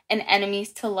see an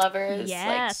enemies to lovers.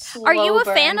 Yes. Like, Are you a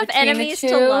slow fan burn of between the enemies to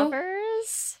two.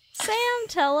 lovers? Sam,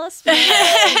 tell us more.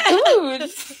 Dude.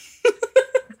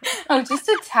 Oh, just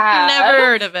a tad. Never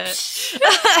heard of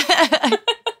it.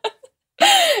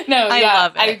 No, I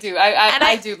love it. I do.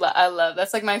 I love.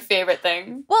 That's like my favorite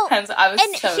thing. Well, hence I was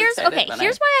and so here's excited when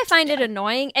here's why I find it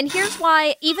annoying, and here's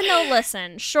why. Even though,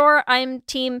 listen, sure, I'm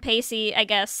Team Pacey, I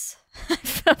guess,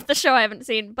 of the show I haven't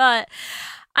seen, but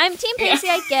I'm Team Pacey.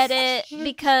 I get it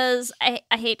because I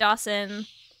hate Dawson,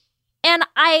 and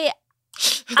I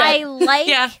like.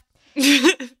 Yeah.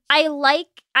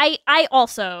 I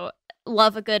also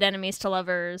love a good enemies to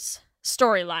lovers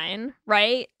storyline,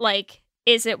 right? Like,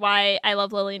 is it why I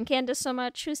love Lily and Candace so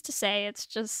much? Who's to say? It's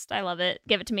just, I love it.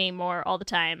 Give it to me more all the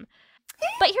time.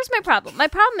 But here's my problem. My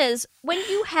problem is when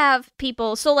you have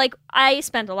people, so like I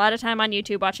spent a lot of time on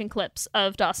YouTube watching clips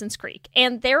of Dawson's Creek,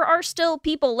 and there are still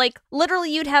people, like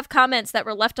literally you'd have comments that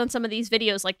were left on some of these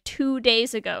videos like 2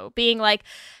 days ago being like,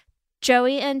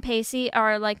 Joey and Pacey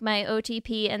are like my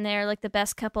OTP and they're like the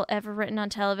best couple ever written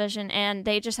on television, and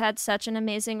they just had such an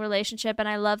amazing relationship and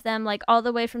I love them like all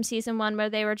the way from season 1 where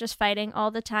they were just fighting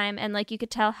all the time and like you could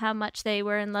tell how much they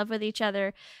were in love with each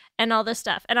other. and all this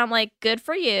stuff. And I'm like, good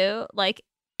for you. Like,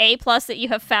 A+ that you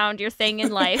have found your thing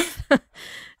in life.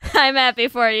 I'm happy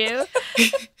for you.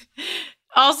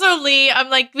 Also, Lee, I'm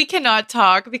like, we cannot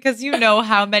talk because you know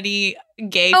how many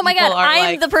gay Oh my people God, are I'm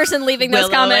like the person leaving those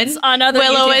Willow comments and- on other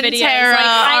Willow YouTube and videos. Tara Like,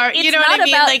 are, you know what I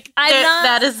mean? Like,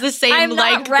 that is the same I'm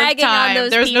not length of ragging on time.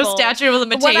 those There's no people. statute of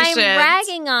limitations. What I'm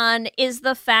ragging on is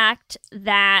the fact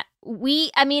that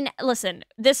listen,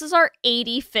 this is our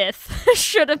 85th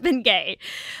should have been gay.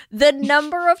 The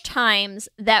number of times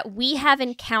that we have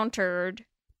encountered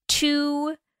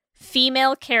two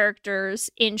female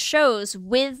characters in shows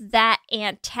with that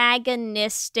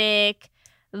antagonistic,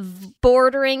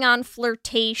 bordering on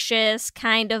flirtatious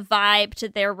kind of vibe to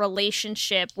their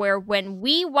relationship, where when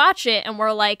we watch it and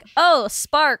we're like, oh,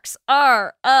 sparks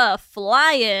are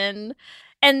a-flying,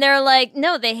 and they're like,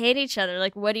 no, they hate each other.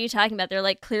 Like, what are you talking about? They're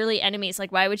like clearly enemies.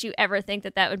 Like, why would you ever think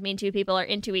that that would mean two people are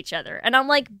into each other? And I'm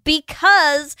like,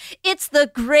 because it's the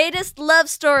greatest love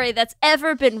story that's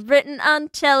ever been written on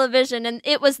television. And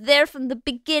it was there from the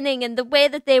beginning. And the way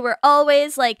that they were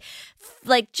always like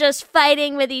just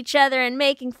fighting with each other and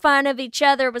making fun of each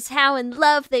other was how in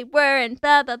love they were, and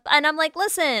blah, blah, blah. And I'm like,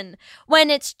 listen,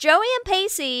 when it's Joey and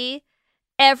Pacey,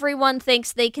 everyone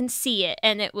thinks they can see it,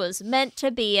 and it was meant to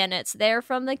be, and it's there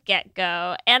from the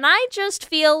get-go. And I just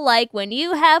feel like when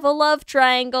you have a love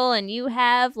triangle and you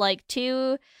have like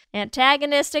two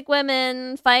antagonistic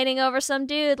women fighting over some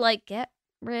dude, like, get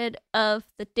rid of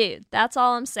the dude. That's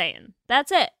all I'm saying.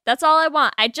 That's it. That's all I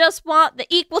want. I just want the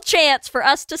equal chance for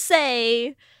us to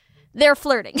say they're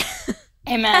flirting.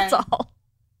 Amen. That's all.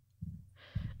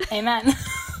 Amen.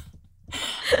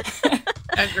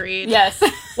 Agreed. Yes.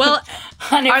 Well,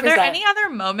 100%. are there any other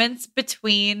moments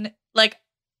between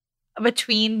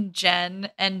Jen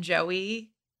and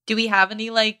Joey? Do we have any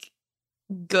like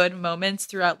good moments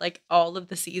throughout like all of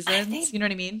the seasons? You know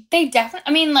what I mean? They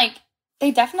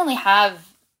definitely have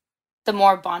the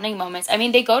more bonding moments. I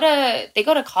mean, they go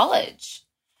to college,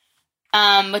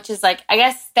 which is like, I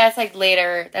guess that's like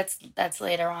later. That's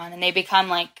later on, and they become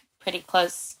like pretty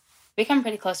close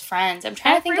friends. I'm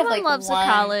trying to think of like loves one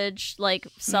a college like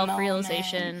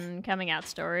self-realization coming out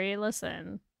story.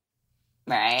 Listen,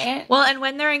 right? Well, and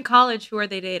when they're in college, who are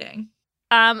they dating?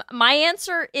 My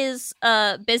answer is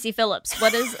Busy Phillips.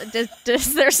 What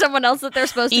is there someone else that they're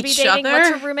supposed to be dating? Other? What's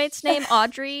her roommate's name?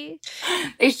 Audrey?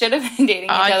 They should have been dating each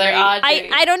other.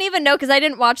 Audrey. I don't even know because I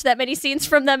didn't watch that many scenes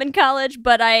from them in college,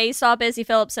 but I saw Busy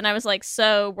Phillips and I was like,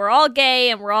 so we're all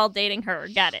gay and we're all dating her.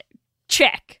 Got it.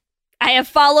 Check. I have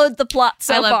followed the plot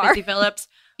so far. I love Busy Phillips.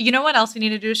 You know what else we need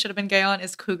to do? Should have been gay on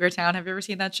is Cougar Town. Have you ever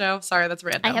seen that show? Sorry, that's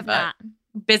random. I have not.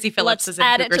 Busy Phillips Let's is in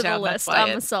add Cougar it to Town. the That's list.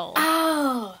 why I'm sold.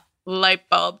 Oh. Light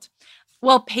bulbed.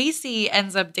 Well, Pacey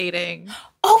ends up dating.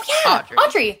 Oh yeah,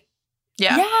 Audrey.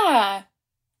 Yeah. Yeah.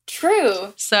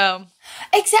 True. So.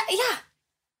 Exactly. Yeah.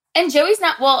 And Joey's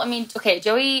not. Well, I mean, okay.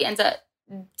 Joey ends up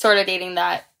sort of dating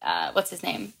that. What's his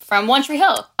name from One Tree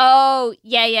Hill? Oh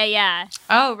yeah.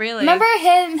 Oh really? Remember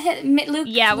him Luke?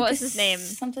 Yeah. What Lucas, was his name?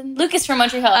 Something. Lucas from One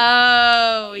Tree Hill.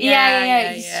 Oh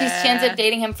yeah. She ends up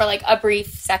dating him for like a brief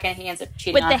second. He ends up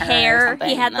cheating with on the her hair. or something,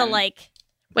 He had and the then- like.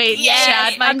 Wait, Yes,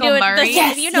 Chad I'm Michael doing Murray. this.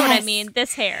 Yes, You know what I yes. mean?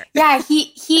 This hair. Yeah,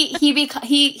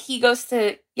 he goes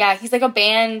to he's like a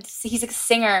band. He's like a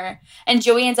singer, and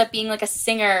Joey ends up being like a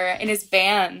singer in his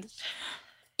band.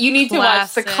 You need to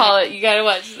watch the Classic. Call. You gotta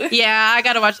watch this. Yeah, I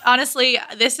gotta watch. Honestly,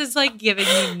 this is like giving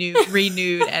me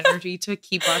renewed energy to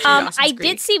keep watching. Dawson's I Creek.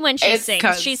 did see when she It's sings.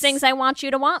 'cause- She sings "I Want You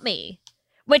to Want Me,"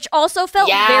 which also felt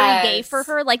very gay for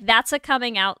her. Like that's a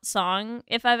coming out song.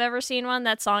 If I've ever seen one,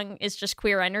 that song is just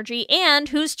queer energy. And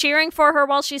who's cheering for her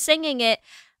while she's singing it?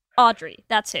 Audrey.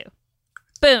 That's who.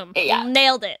 Boom. Yeah.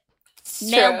 Nailed it. It's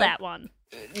Nailed true. that one.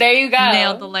 There you go.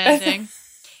 Nailed the landing.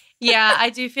 Yeah, I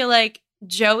do feel like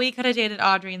Joey could have dated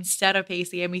Audrey instead of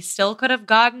Pacey, and we still could have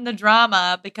gotten the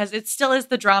drama because it still is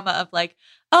the drama of like,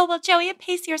 oh, well, Joey and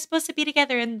Pacey are supposed to be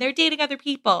together and they're dating other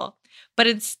people. But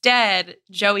instead,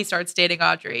 Joey starts dating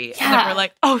Audrey. And then we're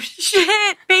like, oh,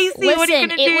 shit, Pacey, Listen, what are you going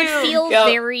to do? it would feel Yep.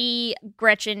 very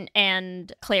Gretchen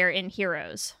and Claire in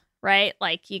Heroes, right?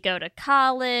 Like you go to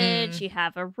college, you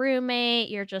have a roommate,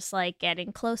 you're just like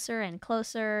getting closer and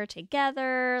closer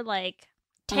together. Like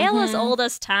tale as old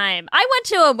as time. I went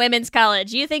to a women's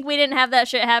college. You think we didn't have that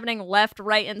shit happening left,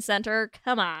 right, and center?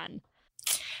 Come on.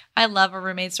 I love a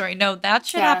roommate story. No, that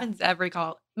shit Yeah. happens every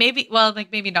college. Maybe, well,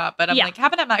 like maybe not, but I'm Yeah. like,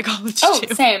 happened at my college Oh,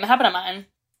 too. same. Happened on mine.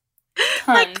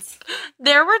 Tons.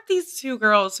 There were these two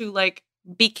girls who like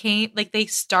became like they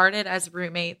started as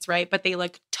roommates, right? But they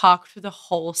like talked through the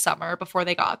whole summer before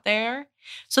they got there.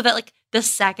 So that like the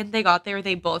second they got there,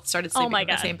 they both started Oh sleeping my in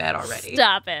the God. same bed already.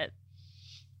 Stop it.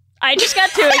 I just got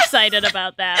too excited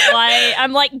about that. Like,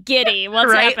 I'm like giddy.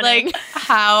 What's right? happening?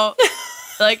 How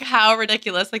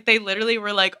ridiculous. Like, they literally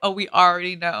were like, oh, we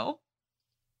already know.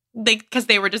 Because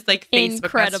they were just like Facebook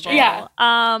Incredible. messaging.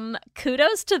 Yeah.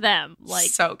 Kudos to them. Like,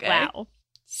 so good. Wow.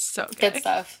 So good. Good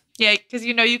stuff. Yeah, because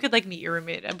you could like meet your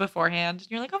roommate beforehand.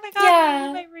 And you're like, oh my God,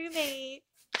 Yeah. my roommate.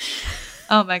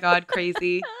 Oh my God,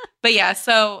 crazy. But yeah,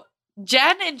 so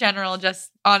Jen in general,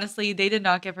 just honestly, they did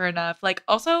not give her enough. Like,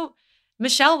 also,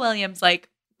 Michelle Williams, like,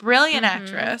 brilliant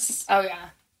actress. Oh, yeah.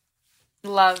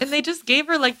 Love. And they just gave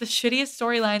her like the shittiest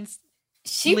storylines.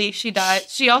 She died.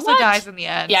 She also What? dies in the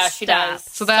end. Yeah, she does.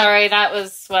 So that, Sorry, that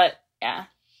was what. Yeah.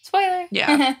 Spoiler.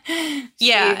 Yeah.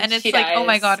 Yeah, and it's she like, oh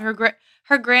my dies. God,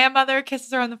 her grandmother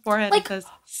kisses her on the forehead and says,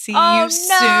 "See Oh, you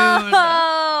soon."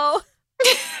 no.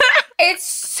 It's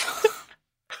so.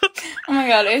 Oh my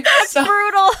God, it's so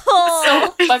brutal.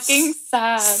 So fucking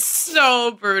sad.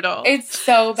 So brutal. It's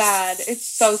so bad. It's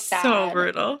so sad. So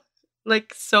brutal.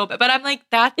 Like, so bad. But I'm like,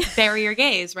 that's barrier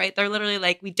gays, right? They're literally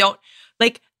like, we don't,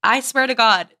 like, I swear to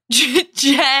God,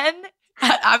 Jen,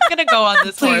 I'm going to go on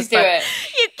this horse. Please do it.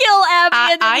 You kill Abby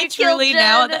and then I you kill truly Jen.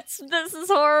 now that- This is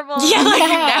horrible. Yeah, like,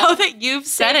 now that you've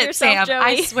said Save it, yourself, Sam,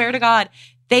 I Joey. swear to God,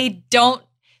 they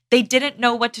didn't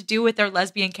know what to do with their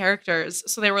lesbian characters.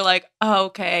 So they were like, oh,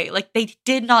 okay. Like, they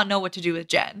did not know what to do with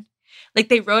Jen. Like,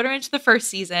 they wrote her into the first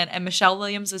season, and Michelle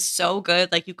Williams is so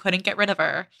good. Like, you couldn't get rid of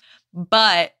her.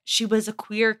 But she was a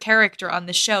queer character on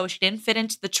the show. She didn't fit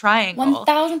into the triangle.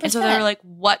 1000%. And so they were like,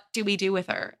 what do we do with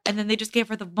her? And then they just gave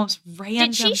her the most random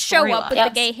Did she show up with storyline.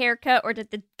 the gay haircut, or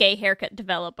did the gay haircut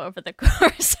develop over the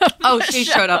course of Oh, the she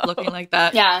show? showed up looking like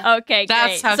that. Yeah. Okay,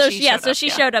 That's great. how so she yeah, showed so up, she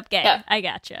yeah. showed up gay. Yeah. I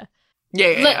gotcha.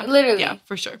 Yeah. Literally. Yeah,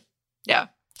 for sure. Yeah.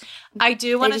 I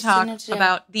do want to just talk didn't, yeah.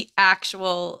 about the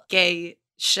actual gay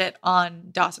shit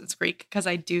on Dawson's Creek because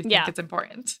I do think Yeah. it's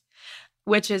important,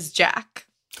 which is Jack.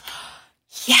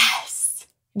 Yes.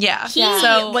 Yeah. He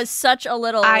So was such a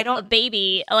little I don't-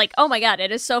 baby. Like, oh my God,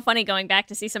 it is so funny going back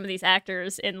to see some of these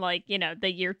actors in, like, you know,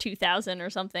 the year 2000 or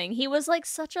something. He was like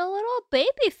such a little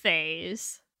baby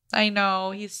face. I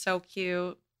know he's so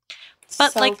cute.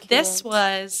 But So like cute.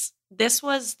 this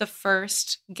was the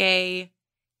first gay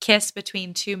kiss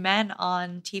between two men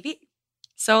on TV.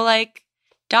 So like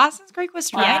Dawson's Creek was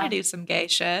trying Yeah. to do some gay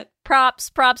shit. Props,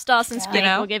 Dawson's Yeah. Creek. You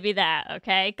know? We'll give you that.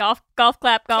 Okay, golf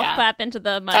clap Yeah. into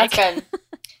the mic. That's good.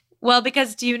 Well,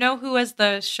 because do you know who was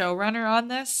the showrunner on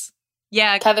this?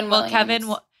 Yeah, Kevin Well,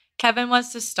 Williams. Kevin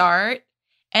was to start,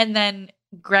 and then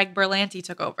Greg Berlanti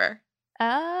took over.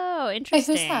 Oh, Wait,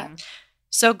 interesting. who's that?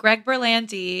 So Greg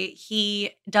Berlanti,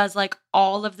 he does like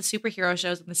all of the superhero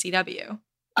shows in the CW.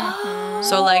 Oh.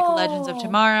 So like Legends of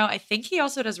Tomorrow. I think he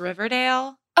also does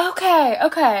Riverdale. Okay.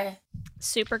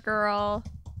 Supergirl.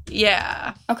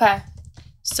 Yeah. Okay.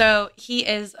 So he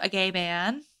is a gay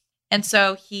man. And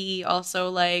so he also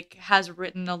like has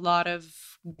written a lot of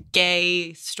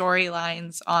gay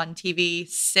storylines on TV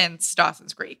since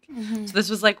Dawson's Creek. Mhm. So this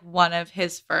was like one of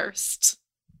his first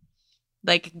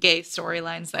like gay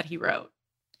storylines that he wrote.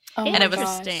 Oh And my it was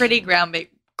Interesting. pretty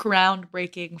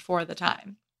groundbreaking for the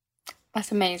time.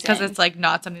 That's amazing. Because it's like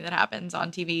not something that happens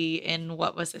on TV in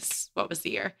what was the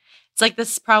year? It's like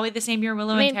this probably the same year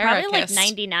Willow I mean, and Tara probably like kissed.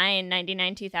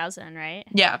 99, 2000, right?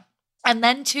 Yeah. And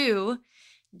then too,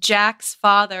 Jack's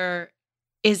father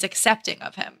is accepting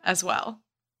of him as well.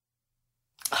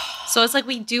 So it's like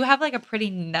we do have like a pretty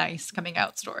nice coming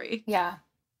out story. Yeah.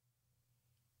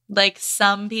 Like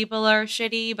some people are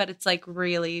shitty, but it's like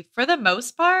really, for the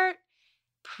most part,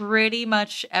 pretty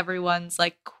much everyone's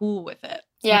like cool with it.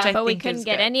 Yeah, which I But we think couldn't is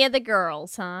get good. any of the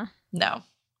girls, huh? No.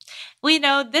 We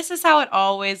know this is how it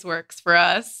always works for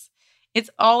us. It's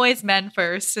always men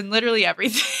first in literally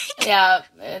everything. Yeah,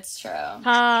 it's true.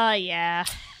 Yeah.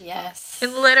 Yes.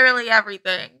 In literally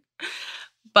everything.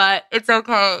 But it's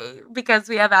okay because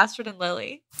we have Astrid and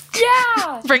Lily.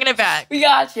 Yeah. Bringing it back. We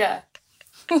got you.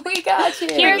 We got you.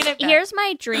 Here's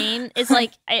my dream is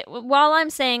like while I'm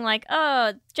saying like,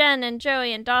 oh, Jen and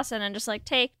Joey and Dawson, and just like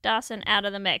take Dawson out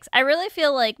of the mix. I really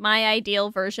feel like my ideal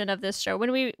version of this show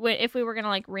if we were gonna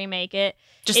like remake it,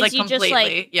 Just is like you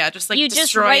completely. Just like you just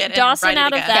destroy write it and Dawson write it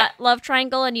out of again. that love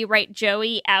triangle, and you write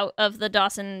Joey out of the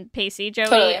Dawson Pacey Joey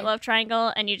Totally. love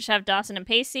triangle, and you just have Dawson and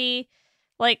Pacey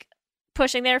like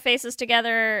pushing their faces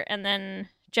together, and then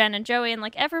Jen and Joey, and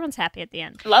like everyone's happy at the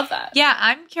end. Love that. Yeah,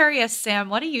 I'm curious, Sam,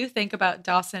 what do you think about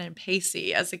Dawson and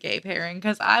Pacey as a gay pairing?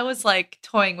 Because I was like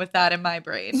toying with that in my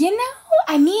brain. You know,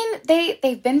 I mean,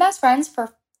 they've been best friends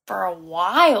for a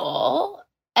while,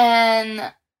 and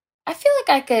I feel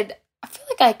like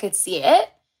I could see it.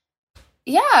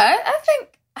 Yeah, I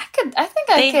think I think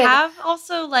I They could. have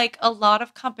also like a lot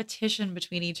of competition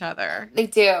between each other. They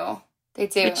do.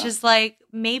 Which is like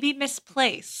maybe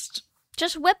misplaced.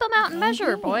 Just whip them out and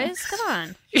measure, boys. Come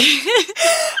on.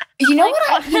 You know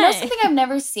what? You know something I've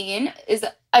never seen is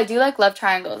I do like love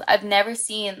triangles. I've never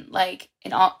seen like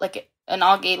an all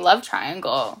gay love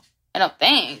triangle. I don't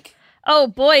think. Oh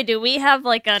boy, do we have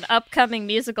like an upcoming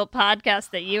musical podcast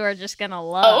that you are just gonna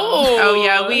love. Oh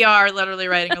yeah, we are literally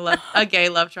writing a gay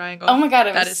love triangle. Oh my god,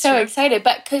 I'm so excited.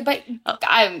 But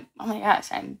I'm oh my gosh,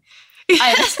 I'm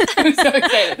so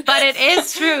excited. But it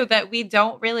is true that we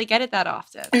don't really get it that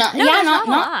often.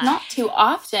 Not too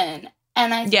often.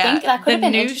 And I think that could have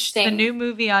been interesting. The new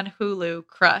movie on Hulu,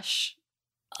 Crush.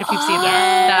 If you've seen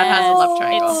that has a love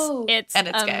triangle. It's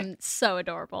gay. So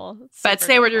adorable. But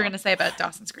say what you were going to say about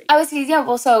Dawson's Creek. I was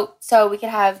so we could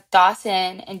have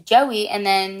Dawson and Joey, and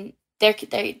then there could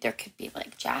be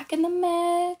like Jack in the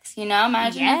mix. You know,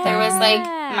 imagine if there was like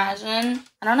I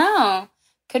don't know.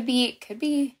 Could be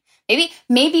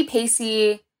maybe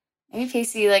Pacey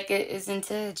like is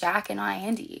into Jack and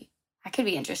Andy. That could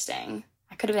be interesting.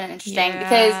 That could have been interesting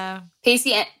because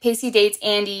Pacey dates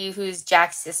Andy, who's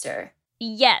Jack's sister.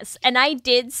 Yes, and I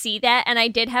did see that, and I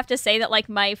did have to say that, like,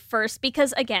 my first,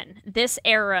 because, again, this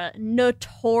era,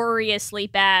 notoriously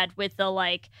bad with the,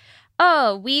 like,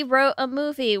 oh, we wrote a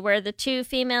movie where the two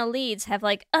female leads have,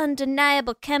 like,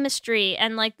 undeniable chemistry,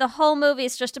 and, like, the whole movie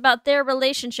is just about their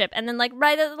relationship, and then, like,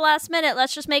 right at the last minute,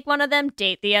 let's just make one of them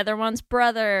date the other one's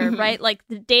brother, right? Like,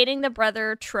 the dating the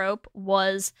brother trope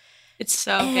was... It's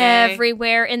so gay.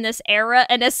 Everywhere in this era.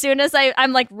 And as soon as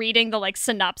I'm like reading the like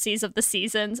synopses of the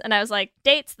seasons, and I was like,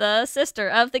 dates the sister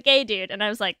of the gay dude. And I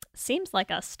was like, seems like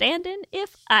a stand-in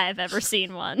if I've ever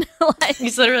seen one. Like,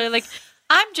 he's literally like,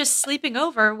 I'm having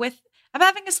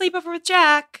a sleepover with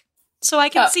Jack so I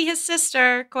can see his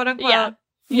sister, quote unquote.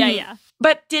 Yeah.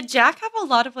 But did Jack have a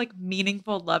lot of like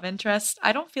meaningful love interest?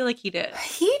 I don't feel like he did.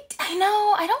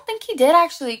 I don't think he did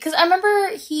actually. Because I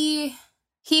remember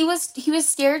he was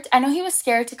scared. I know he was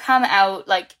scared to come out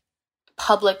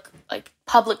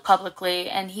publicly,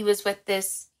 and he was with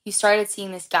this. He started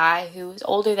seeing this guy who was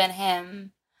older than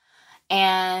him,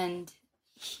 and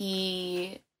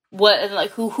he was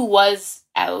like who was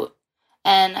out,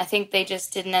 and I think they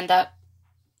just didn't end up,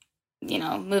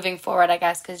 moving forward. I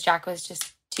guess because Jack was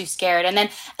just too scared, and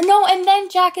then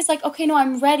Jack is like, okay, no,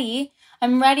 I'm ready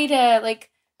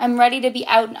to be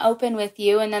out and open with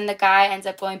you. And then the guy ends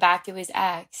up going back to his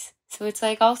ex. So it's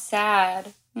like all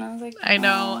sad. And I was like, I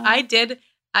know. I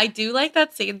do like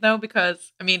that scene though,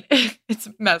 because I mean, it's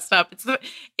messed up.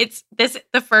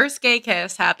 The first gay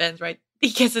kiss happens, right?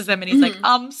 He kisses him and he's like,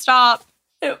 stop.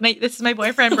 This is my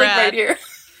boyfriend, Brad. Like right here.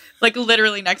 Like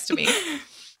literally next to me.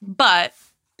 But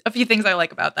a few things I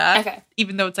like about that. Okay.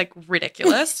 Even though it's like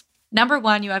ridiculous. Number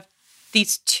one, you have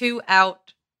these two out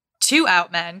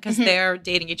men because they're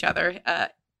dating each other,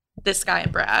 this guy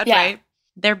and Brad, right?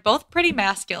 They're both pretty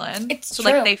masculine. It's so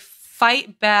true. like they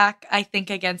fight back, I think,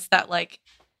 against that like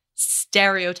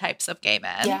stereotypes of gay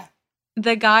men. Yeah.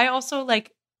 The guy also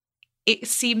like it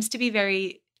seems to be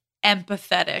very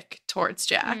empathetic towards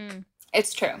Jack.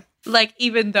 It's true. Like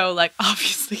even though like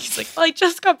obviously he's like, well, I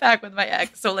just got back with my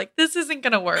ex, so like this isn't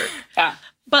gonna work. Yeah.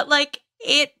 But like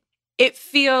it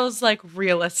feels like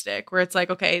realistic where it's like,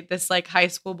 okay, this like high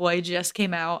school boy just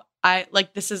came out.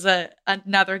 This is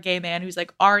another gay man who's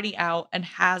like already out and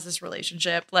has this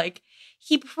relationship. Like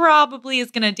he probably is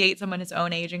going to date someone his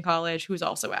own age in college who's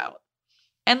also out.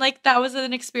 And like that was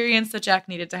an experience that Jack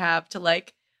needed to have to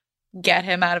like get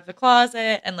him out of the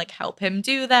closet and like help him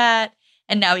do that.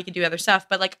 And now he can do other stuff.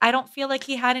 But like I don't feel like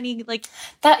he had any like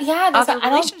other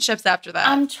relationships after that.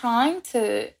 I'm trying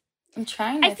to I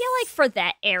feel like for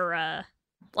that era,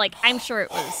 like, I'm sure it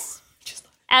was,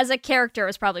 as a character, it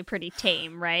was probably pretty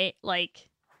tame, right? Like,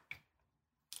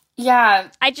 yeah.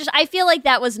 I feel like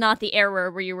that was not the era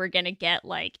where you were gonna get,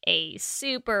 like, a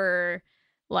super,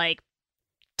 like,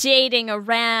 dating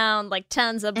around, like,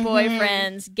 tons of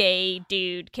boyfriends, gay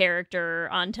dude character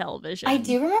on television. I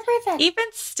do remember that. Even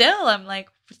still, I'm like,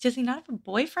 does he not have a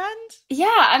boyfriend?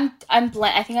 Yeah, I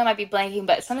think I might be blanking,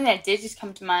 but something that did just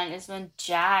come to mind is when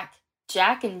Jack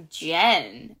and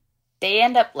Jen, they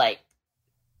end up like,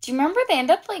 do you remember they end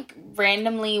up like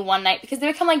randomly one night, because they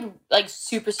become like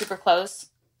super, super close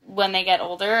when they get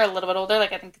older, a little bit older,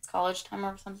 like I think it's college time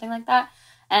or something like that.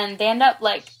 And they end up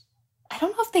like, I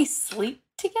don't know if they sleep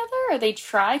together or they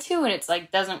try to, and it's like,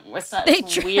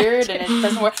 it's weird and it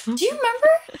doesn't work. Do you remember?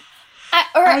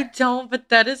 I don't, but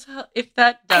that is if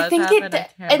that does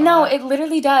happen. No, it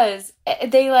literally does.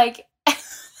 They like,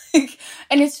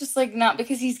 and it's just like not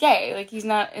because he's gay, like he's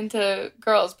not into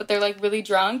girls, but they're like really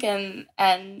drunk and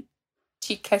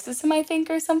she kisses him, I think,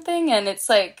 or something, and it's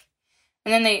like,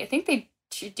 and then I think they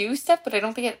do stuff, but I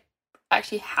don't think it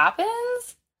actually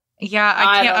happens. Yeah,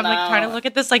 I can't. don't I'm like trying to know. look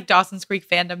at this like Dawson's Creek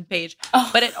fandom page, Oh.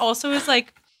 but it also is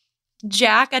like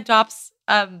Jack adopts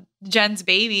Jen's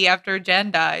baby after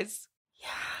Jen dies.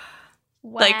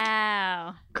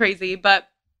 Wow. Crazy, but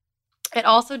it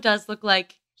also does look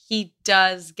like he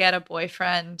does get a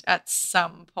boyfriend at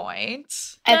some point.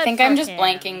 I Good think for I'm just him.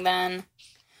 blanking then.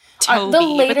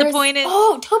 Toby, but the point is,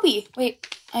 oh, Toby.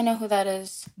 Wait, I know who that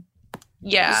is.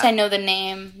 yeah, Just I know the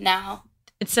name now.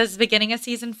 it says beginning of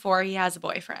season 4, he has a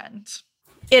boyfriend.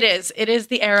 It is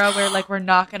the era where like we're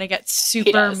not gonna get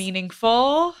super does.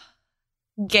 meaningful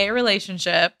gay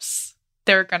relationships.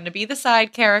 They're gonna be the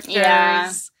side characters.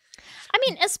 Yeah. I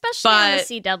mean, especially on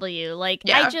the But- CW. Like,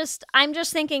 Yeah. I'm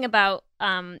just thinking about,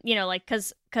 you know, like,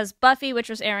 because Buffy, which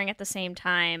was airing at the same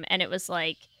time, and it was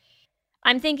like,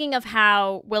 I'm thinking of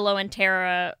how Willow and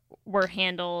Tara were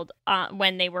handled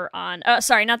when they were on,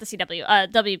 sorry, not the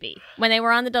CW, WB. When they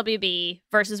were on the WB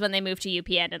versus when they moved to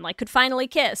UPN and, like, could finally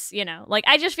kiss, you know? Like,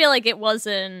 I just feel like it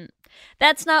wasn't,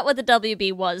 that's not what the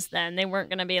WB was then. They weren't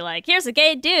going to be like, here's a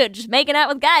gay dude just making out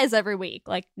with guys every week.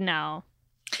 Like, no.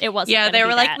 It wasn't. Yeah, gonna they be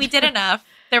were like, that. we did enough.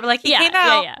 They were like, he Yeah, came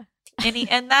out, yeah.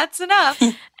 and that's enough.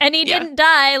 And he Yeah. didn't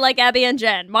die like Abby and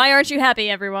Jen. Why aren't you happy,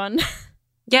 everyone?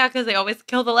 Yeah, because they always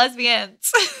kill the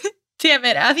lesbians. Damn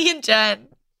it, Abby and Jen.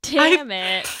 Damn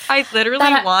it. I literally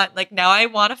That- want, like, now I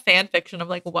want a fan fiction of,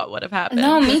 like, what would have happened.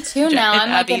 No, me too if now. If I'm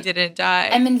like Abby an- didn't die.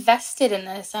 I'm invested in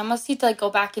this. I almost need to like go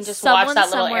back and just Someone watch that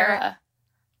little somewhere- era.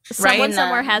 Someone And,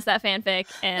 somewhere has that fanfic,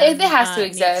 and It has to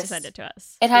needs exist. send it to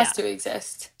us. It has Yeah. to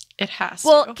exist. It has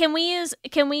Well, to. can we use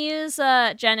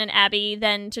Jen and Abby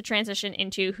then to transition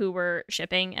into who we're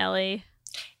shipping, Ellie?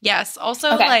 Yes.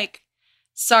 Also, Okay. like,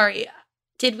 sorry,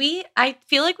 did we? I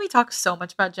feel like we talked so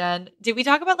much about Jen. Did we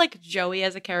talk about, like, Joey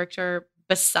as a character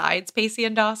besides Pacey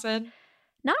and Dawson?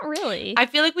 Not really. I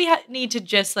feel like we need to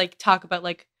just, like, talk about,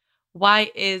 like, why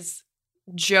is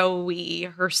Joey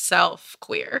herself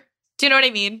queer? Do you know what I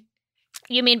mean?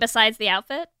 You mean besides the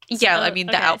outfit? Yeah, Oh, I mean,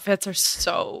 the okay. outfits are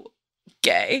so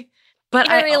gay. But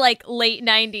Very like late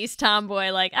 90s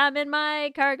tomboy, like I'm in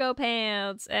my cargo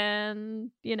pants,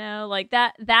 and you know, like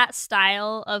that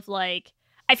style of like,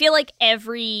 I feel like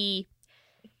every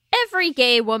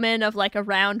gay woman of like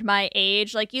around my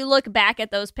age, like you look back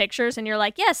at those pictures and you're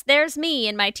like, yes, there's me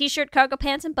in my t-shirt, cargo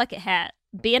pants, and bucket hat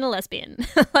being a lesbian.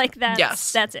 Like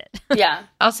that's it. Yeah.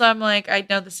 Also, I'm like, I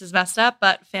know this is messed up,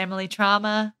 but family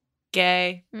trauma,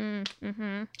 gay.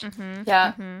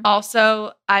 Yeah.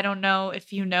 Also, I don't know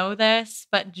if you know this,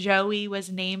 but Joey was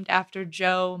named after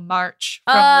Joe March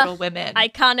from Little Women.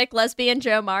 Iconic lesbian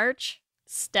Joe March.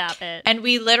 Stop it. And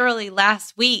we literally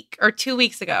last week or 2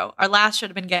 weeks ago, our last should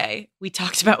have been gay. We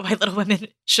talked about why Little Women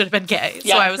should have been gay.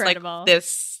 Yeah. So I was Incredible. like,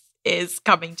 this is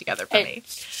coming together for me.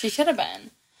 She should have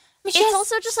been. It's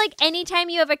also just like anytime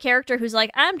you have a character who's like,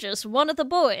 I'm just one of the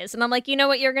boys, and I'm like, you know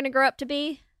what you're gonna grow up to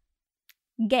be?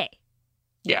 Gay.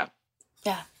 Yeah.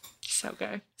 Yeah. So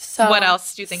gay. So What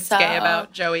else do you think's gay so-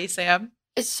 about Joey, Sam?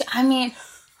 I mean,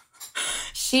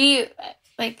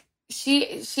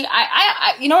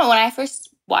 I you know what, when I first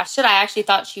watched it, I actually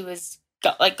thought she was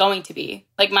going to be,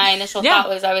 like, my initial Yeah. thought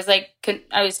was, I was like,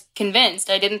 I was convinced.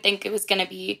 I didn't think there was going to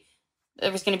be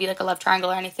like a love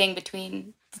triangle or anything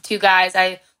between the two guys.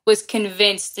 I was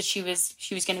convinced that she was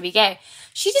going to be gay.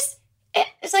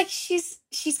 It's like,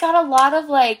 she's got a lot of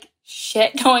like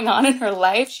shit going on in her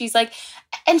life. She's like,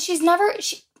 and she was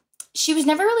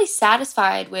never really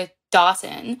satisfied with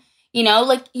Dawson, you know,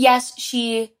 like, yes,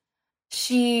 I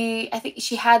think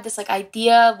she had this like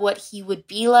idea of what he would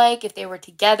be like if they were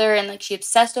together, and like she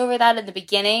obsessed over that in the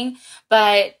beginning,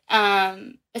 but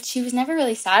she was never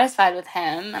really satisfied with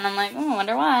him, and I'm like, I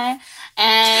wonder why.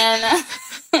 And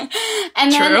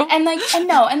and True. then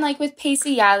and like with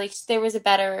Pacey, yeah, like there was a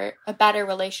better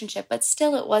relationship, but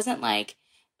still it wasn't really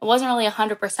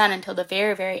 100% until the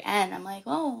very, very end. I'm like,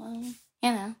 well,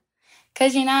 you know,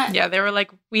 because you're not. Yeah, they were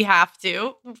like, we have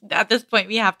to. At this point,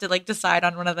 we have to like decide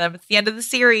on one of them. It's the end of the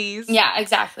series. Yeah,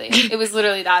 exactly. It was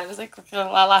literally that. It was like the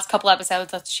last couple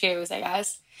episodes, let's choose, I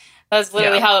guess. That's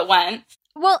literally how it went.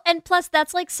 Well, and plus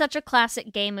that's like such a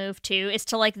classic gay move too, is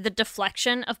to like the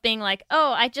deflection of being like,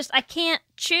 oh, I can't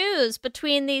choose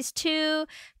between these two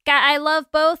guys. I love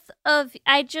both of,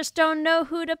 I just don't know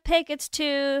who to pick. It's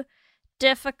too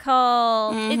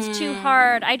difficult. It's too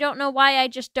hard. I don't know why I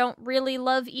just don't really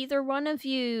love either one of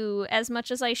you as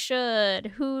much as I should.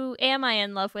 Who am I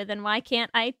in love with, and why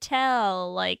can't I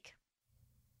tell? Like,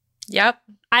 Yep.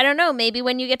 I don't know. Maybe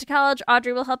when you get to college,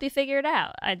 Audrey will help you figure it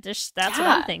out. That's what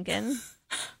I'm thinking.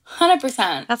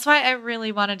 100%. That's why I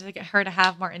really wanted to get her to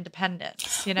have more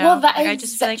independence, you know? Well, that I is-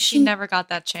 just feel like she she- never got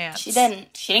that chance. She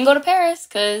didn't go to Paris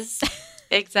because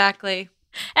Exactly.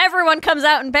 Everyone comes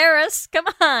out in Paris. Come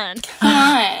on. come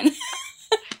on.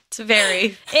 It's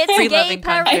very It's free gay loving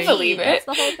Paris. country. I believe it. That's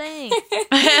the whole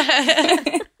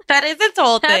thing. That is its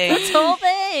whole thing. That's its whole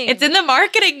thing. It's in the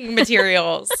marketing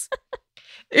materials.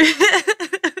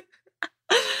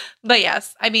 But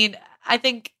yes, I mean, I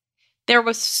think there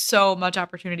was so much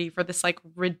opportunity for this like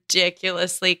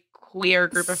ridiculously queer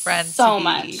group of friends So to be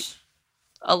much.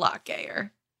 a lot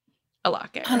gayer. A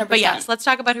lot gayer. 100%. But yes, let's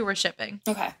talk about who we're shipping.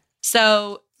 Okay.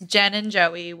 So Jen and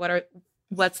Joey,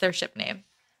 what's their ship name?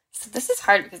 So this is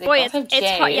hard because they Boy, both have J's.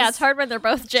 it's hard. Yeah, it's hard when they're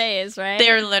both J's, right?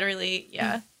 They're literally,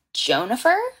 yeah.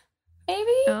 Jonifer, maybe?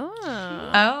 Oh.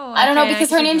 Oh, I don't know okay,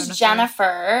 because I her can name's see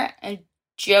Jennifer and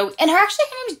Joe, and her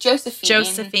name is Josephine.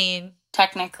 Josephine.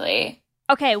 Technically.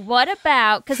 Okay, what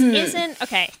about, because isn't,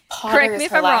 okay, Potter correct me is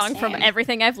if her I'm last wrong from name.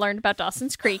 everything I've learned about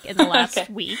Dawson's Creek in the last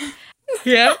Okay. week.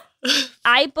 Yeah.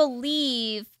 I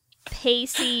believe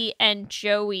Pacey and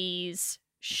Joey's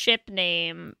ship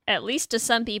name, at least to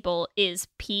some people, is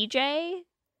PJ.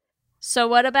 So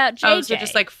what about JJ? Oh, so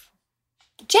just like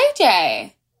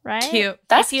JJ. right? cute.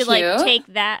 That's if you cute. like take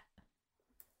that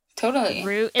Totally.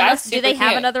 route, That's unless do super they have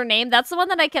cute. another name? That's the one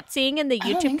that I kept seeing in the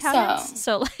I don't YouTube think comments.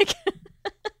 So like,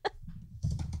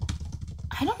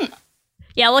 I don't know.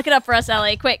 yeah, look it up for us,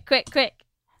 Ellie. Quick.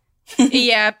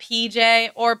 Yeah,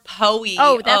 PJ or Poe.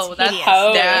 Oh, that's hideous.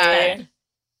 Poe. bad.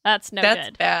 That's no That's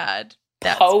good. bad.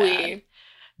 That's Poe. bad.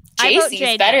 I vote JC's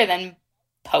JJ. better than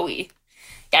Poe. Yeah,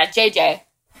 JJ.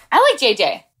 I like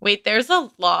JJ. Wait,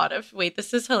 wait,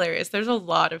 this is hilarious. There's a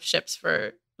lot of ships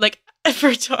for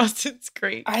Dawson's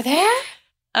Creek. Are there?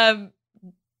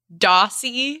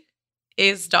 Dawsy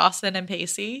is Dawson and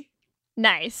Pacey.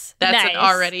 Nice. That's nice.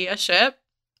 already a ship.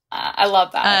 I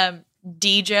love that.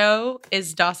 Dejo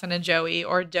is Dawson and Joey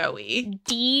or Doey.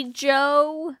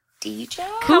 Dejo.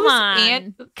 DJ? Come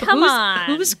on. Come on.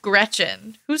 Who's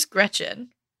Gretchen? Who's Gretchen?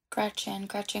 Gretchen.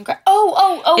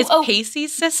 Oh. Is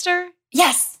Pacey's sister?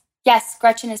 Yes.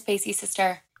 Gretchen is Pacey's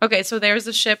sister. Okay, so there's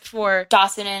a ship for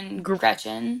Dawson and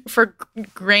Gretchen. for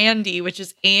Grandy, which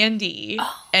is Andy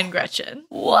and Gretchen.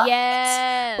 What?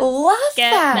 Yes. Love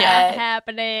Get that. that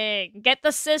happening. Get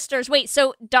the sisters. Wait,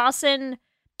 so Dawson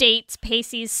dates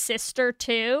Pacey's sister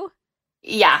too?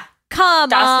 Yeah. Come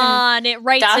Dawson- on, it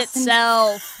writes Dawson-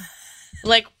 itself.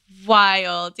 Like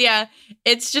wild. Yeah.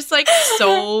 It's just like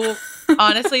so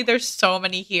honestly, there's so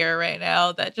many here right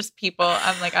now that just people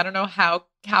I'm like, I don't know how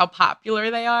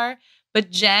popular they are. But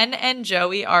Jen and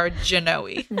Joey are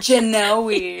Genoe.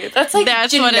 Genoe. That's like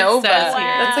That's Genova. what it says here.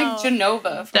 That's like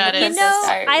Genova. From That the is- You Princess know,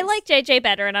 Diaries. I like JJ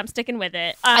better, and I'm sticking with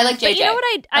it. I like But you JJ. know what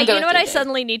I'm good with I JJ.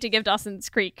 suddenly need to give Dawson's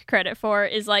Creek credit for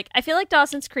is like I feel like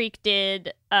Dawson's Creek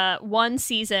did one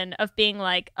season of being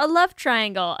like a love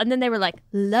triangle, and then they were like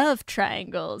love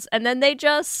triangles, and then they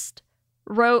just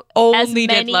wrote as Only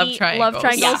did many love triangles.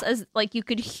 Yeah. as like you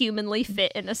could humanly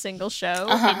fit in a single show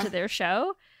Uh-huh. into their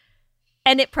show,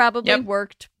 and it probably Yep.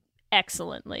 worked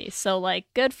excellently. So like,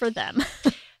 good for them.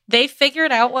 They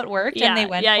figured out what worked Yeah, and they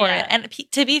went yeah, for yeah. it.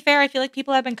 And to be fair, I feel like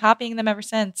people have been copying them ever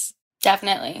since.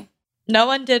 Definitely. No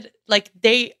one did, like,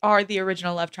 they are the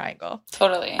original love triangle.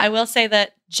 Totally. I will say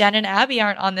that Jen and Abby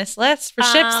aren't on this list for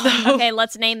ships, though. Okay,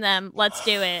 let's name them. Let's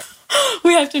do it.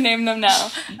 we have to name them now.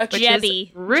 Which is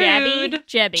Jebby. rude.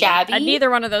 Jebby. Jabby? Neither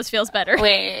one of those feels better.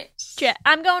 Wait.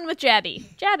 I'm going with Jabby.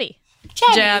 Jabby.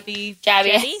 Jabby. Jabby.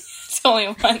 Jabby? It's only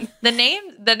one.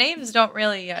 The names don't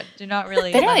really, do not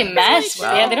really. They don't really blend mesh.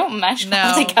 well. Yeah, they don't mesh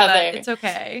well No, together. but it's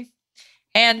okay.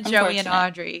 And Joey and Unfortunate.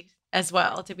 Audrey as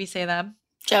well. Did we say them?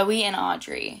 Joey and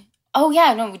Audrey. Oh,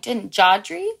 yeah. No, we didn't.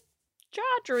 Jodry?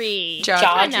 Jodry.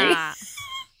 Jodry. Nah.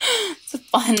 It's a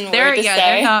fun They're word to say.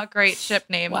 they're not great ship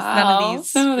names. Wow. None of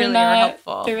these No, they're really not. are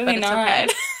helpful. They're really but it's not. okay.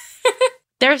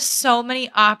 There's so many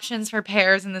options for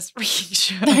pairs in this freaking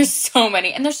show. There's so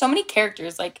many. And there's so many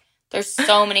characters. Like, there's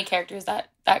so many characters that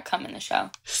come in the show.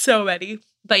 So many.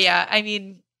 But yeah, I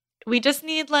mean, we just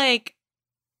need like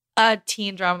a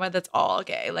teen drama that's all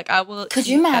gay. Like I will. Could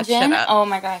you eat that shit imagine? up. Oh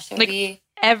my gosh. It would Like, be...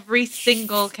 every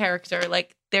single character.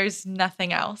 Like there's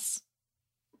nothing else.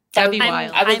 That'd be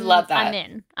wild. I would love that.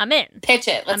 I'm in. Pitch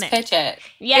it. Let's I'm in. pitch it.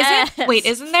 Yes.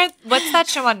 Isn't there, what's that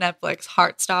show on Netflix?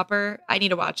 Heartstopper? I need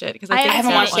to watch it because I I think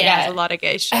haven't that watched one it yet. has a lot of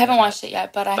gay shit. I haven't in it. watched it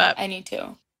yet, but I need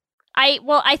to.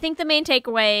 I think the main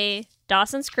takeaway,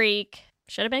 Dawson's Creek,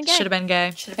 should have been gay. Should have been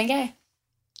gay. Should have been gay.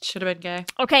 Should have been gay.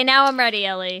 Okay, now I'm ready,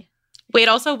 Ellie. Wait,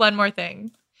 also one more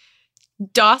thing.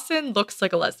 Dawson looks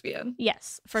like a lesbian.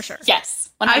 Yes, for sure.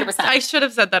 Yes, 100%. I should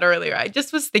have said that earlier. I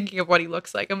just was thinking of what he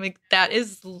looks like. I'm like, that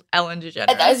is Ellen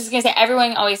DeGeneres. I was just going to say,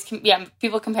 everyone always,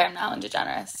 people compare him to Ellen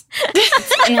DeGeneres.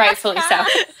 And rightfully so.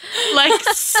 Like,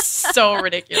 so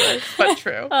ridiculous, but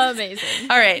true. Amazing.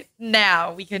 All right,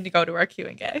 now we can go to our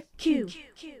Q&A. Q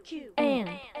and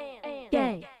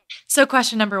gay. So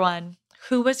question number 1.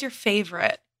 Who was your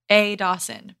favorite? A,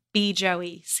 Dawson, B,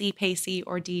 Joey, C, Pacey,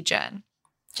 or D, Jen?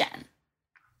 Jen.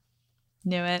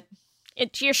 Knew it.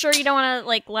 You're sure you don't want to,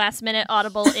 like, last minute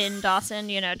audible in Dawson?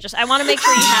 You know, just, I want to make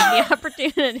sure you have the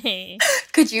opportunity.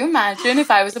 Could you imagine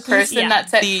if I was a person that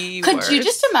said, could you worst.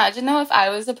 just imagine though if I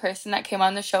was a person that came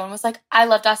on the show and was like, I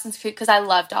love Dawson's Creek because I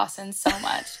love Dawson so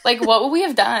much. Like, what would we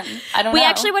have done? I don't know. We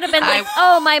actually would have been like,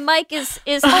 oh, my mic is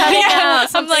cutting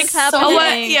out. I'm like, Something's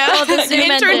happening. Oh, the Zoom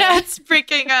ended. Internet's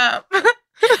freaking up.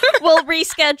 We'll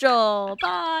reschedule.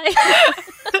 Bye.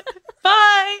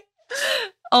 Bye.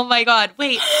 Oh my God.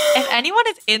 Wait, if anyone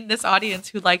is in this audience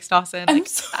who likes Dawson, like,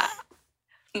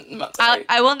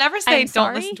 I will never say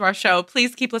don't listen to our show.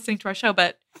 Please keep listening to our show,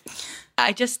 but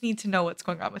I just need to know what's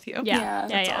going on with you.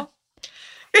 Yeah.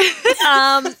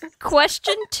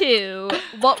 Question 2.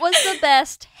 What was the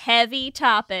best heavy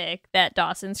topic that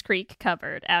Dawson's Creek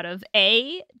covered out of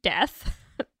A, death,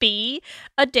 B,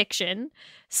 addiction,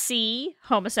 C,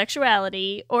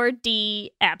 homosexuality, or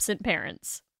D, absent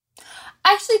parents?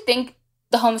 I actually think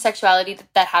the homosexuality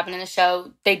that happened in the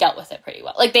show, they dealt with it pretty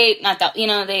well. Like,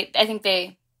 I think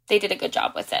they did a good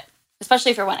job with it,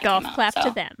 especially for when it came out. Golf clap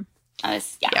to them. I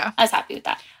was happy with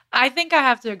that. I think I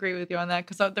have to agree with you on that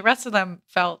because the rest of them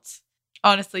felt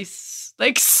honestly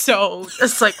like so.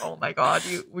 It's like, oh my God,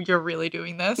 you're really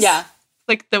doing this. Yeah,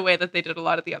 like the way that they did a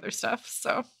lot of the other stuff.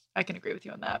 So I can agree with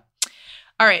you on that.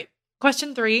 All right,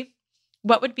 question 3: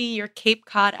 what would be your Cape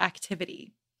Cod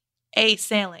activity? A,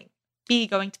 sailing. B,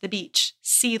 going to the beach.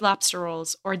 C, lobster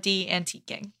rolls. Or D,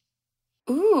 antiquing.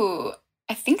 Ooh,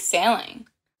 I think sailing.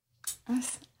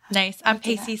 Nice. I'm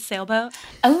Pacey's sailboat.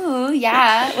 Oh,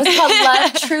 yeah. It was called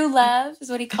Love, True Love is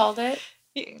what he called it.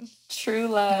 Yeah. True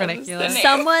Love. Ridiculous.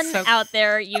 Someone out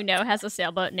there, has a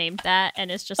sailboat named that and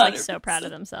is just like 100%. So proud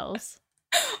of themselves.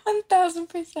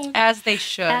 1000%. As they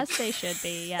should. As they should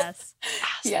be, yes.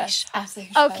 As they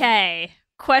should. Okay.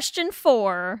 Question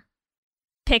 4.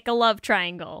 Pick a love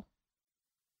triangle.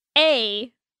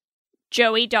 A,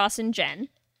 Joey, Dawson, Jen.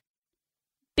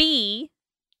 B,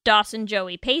 Dawson,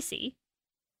 Joey, Pacey.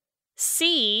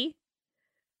 C,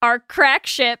 our crack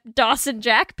ship, Dawson,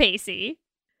 Jack, Pacey.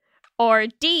 Or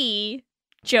D,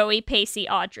 Joey, Pacey,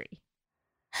 Audrey.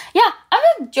 Yeah, I'm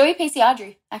a Joey, Pacey,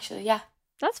 Audrey, actually, yeah.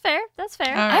 That's fair. All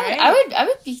right. I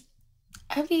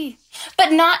would be,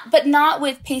 but not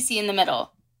with Pacey in the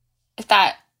middle, if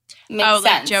that makes sense.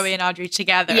 Like Joey and Audrey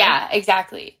together. Yeah,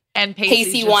 exactly. And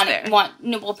Pacey wants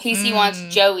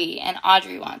Joey and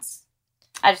Audrey wants.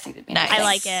 I just think it'd be nice. I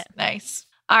like it. Nice.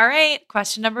 All right.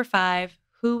 Question number 5.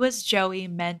 Who was Joey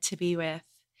meant to be with?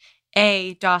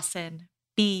 A, Dawson.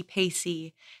 B,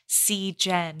 Pacey. C,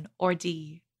 Jen. Or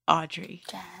D, Audrey.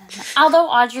 Jen. Although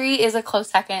Audrey is a close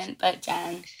second, but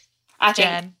Jen. I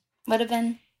think would have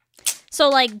been. So,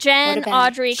 like, Jen,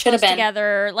 Audrey, close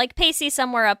together, like, Pacey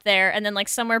somewhere up there, and then, like,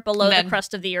 somewhere below the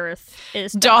crust of the earth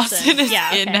is Dawson. Is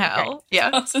in hell. Great. Yeah.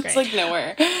 Dawson's, like,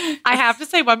 nowhere. I have to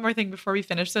say one more thing before we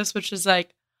finish this, which is,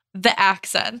 like, the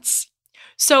accents.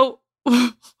 So,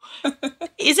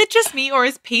 is it just me, or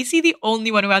is Pacey the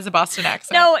only one who has a Boston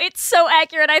accent? No, it's so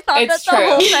accurate. I thought that the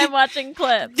whole time watching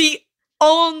clips. The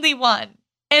only one.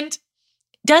 And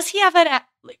does he have that...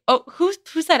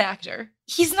 who's that actor?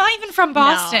 He's not even from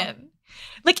Boston. No.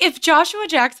 Like, if Joshua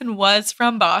Jackson was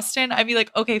from Boston, I'd be like,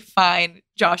 okay, fine,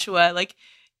 Joshua. Like,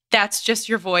 that's just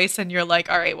your voice, and you're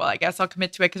like, all right, well, I guess I'll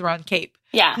commit to it because we're on Cape.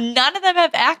 Yeah. None of them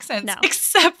have accents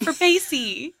except for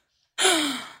Pacey.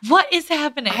 What is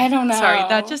happening? I don't know. Sorry,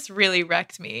 that just really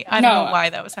wrecked me. I don't know why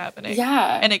that was happening.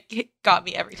 Yeah. And it got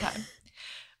me every time.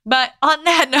 But on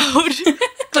that note,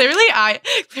 clearly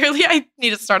I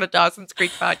need to start a Dawson's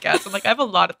Creek podcast. I'm like, I have a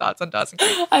lot of thoughts on Dawson's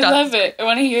Creek. I love it. I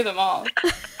want to hear them all.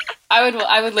 I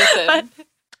would listen.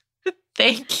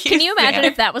 Thank you. Can you imagine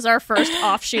if that was our first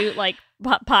offshoot, like,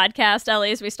 podcast,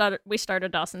 Ellie's? We started a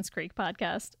Dawson's Creek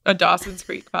podcast. A Dawson's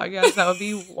Creek podcast? That would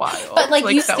be wild. But, like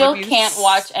you still can't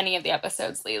watch any of the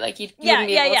episodes, Lee. Like, you wouldn't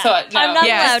be able to. No. I'm not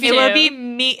allowed to. It will be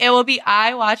me. It will be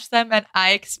I watch them and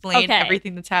I explain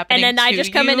everything that's happening. And then I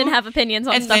just come in and have opinions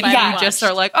on stuff I haven't watched. You just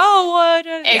are like, oh, what?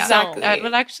 Exactly. That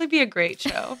would actually be a great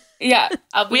show. Yeah.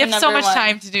 We have so much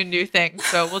time to do new things,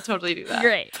 so we'll totally do that.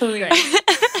 Great. Please.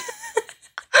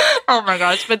 Oh my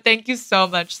gosh, but thank you so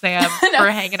much, Sam,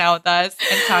 for hanging out with us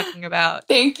and talking about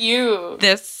thank you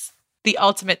this the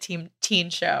ultimate teen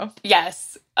show.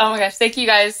 Yes. Oh my gosh. Thank you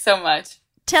guys so much.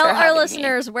 Tell for our having me.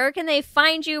 listeners, where can they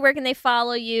find you? Where can they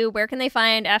follow you? Where can they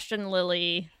find Astrid and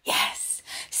Lily? Yes.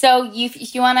 So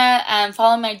if you want to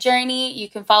follow my journey, you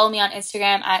can follow me on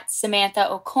Instagram at Samantha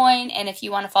Aucoin. And if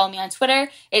you want to follow me on Twitter,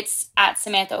 it's at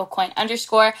Samantha Aucoin _.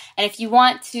 And if you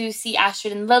want to see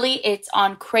Astrid and Lily, it's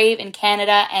on Crave in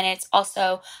Canada. And it's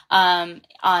also on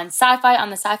Sci-Fi, on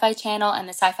the Sci-Fi channel and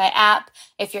the Sci-Fi app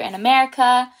if you're in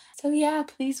America. So yeah,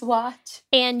 please watch.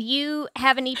 And you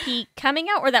have an EP coming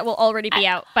out, or that will already be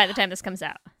out by the time this comes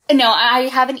out? No, I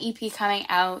have an EP coming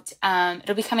out.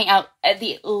 It'll be coming out at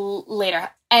the later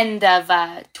end of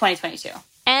 2022.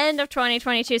 End of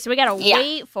 2022. So we gotta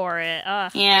wait for it.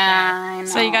 Ugh, yeah, I know.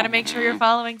 So you got to make sure you're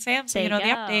following Sam so you know the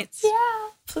updates. Yeah,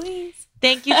 please.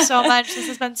 Thank you so much. This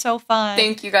has been so fun.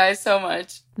 Thank you guys so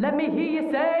much. Let me hear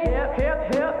you say hip,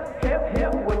 hip, hip, hip,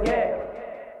 hip, well, yeah.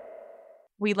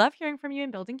 We love hearing from you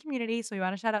and building community, so we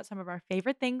want to shout out some of our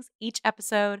favorite things each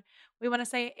episode. We want to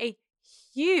say a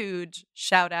huge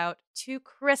shout out to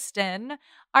Kristen,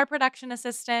 our production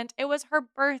assistant. It was her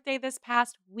birthday this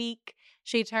past week.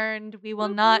 She turned, we will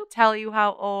not tell you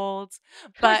how old,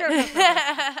 but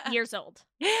years old.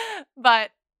 But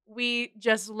we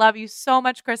just love you so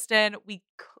much, Kristen. We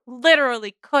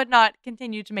literally could not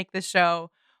continue to make this show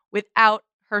without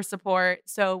her support.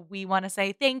 So we want to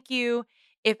say thank you.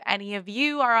 If any of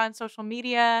you are on social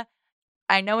media,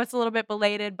 I know it's a little bit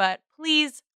belated, but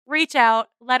please reach out,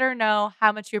 let her know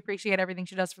how much you appreciate everything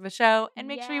she does for the show, and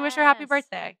make sure you wish her happy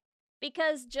birthday.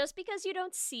 Because just because you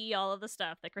don't see all of the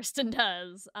stuff that Kristen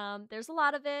does, there's a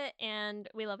lot of it, and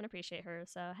we love and appreciate her.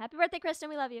 So happy birthday, Kristen.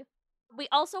 We love you. We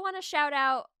also want to shout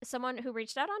out someone who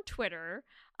reached out on Twitter.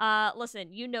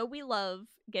 Listen, you know we love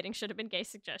getting should have been gay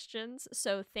suggestions.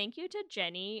 So thank you to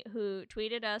Jenny, who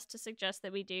tweeted us to suggest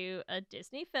that we do a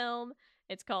Disney film.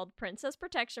 It's called Princess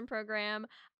Protection Program.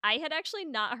 I had actually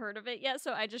not heard of it yet,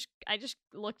 so I just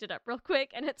looked it up real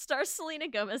quick, and it stars Selena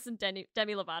Gomez and Demi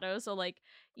Lovato. So like,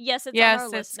 yes, it's on our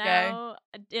list now.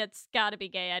 It's got to be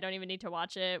gay. I don't even need to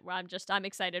watch it. I'm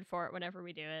excited for it whenever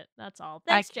we do it. That's all.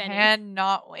 Thanks, Jenny. I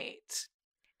cannot wait.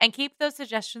 And keep those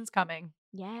suggestions coming.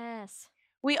 Yes.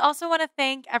 We also want to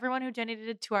thank everyone who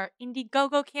donated to our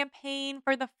Indiegogo campaign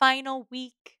for the final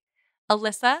week.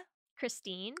 Alyssa,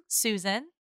 Christine, Susan,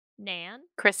 Nan,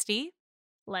 Christy,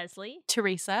 Leslie,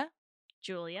 Teresa,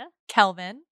 Julia,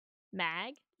 Kelvin,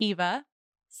 Mag, Eva,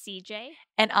 CJ,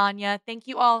 and Anya. Thank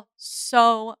you all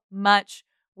so much.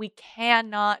 We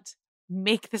cannot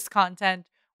make this content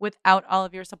without all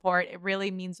of your support. It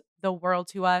really means the world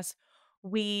to us.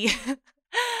 We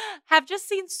have just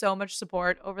seen so much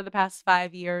support over the past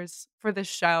 5 years for this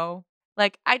show.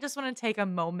 Like, I just want to take a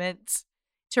moment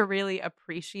to really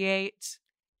appreciate.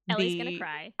 Ellie's gonna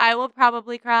cry. I will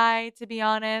probably cry, to be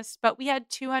honest. But we had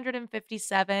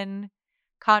 257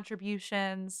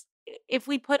 contributions. If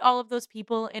we put all of those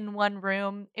people in one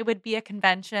room, it would be a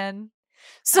convention.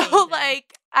 So,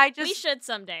 we should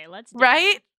someday. Let's do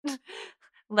right?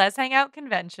 Let's hang out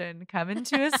convention. Come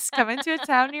into a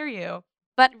town near you.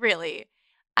 But really,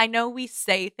 I know we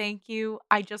say thank you.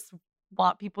 I just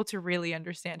want people to really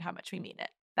understand how much we mean it.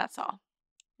 That's all.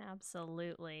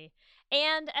 Absolutely.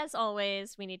 And as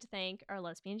always, we need to thank our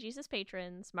Lesbian Jesus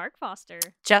patrons, Mark Foster,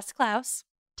 Jess Klaus,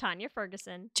 Tanya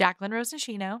Ferguson, Jacqueline Rose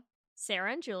Nishino,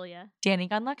 Sarah and Julia, Danny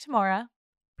Gunluck Tamora,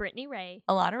 Brittany Ray,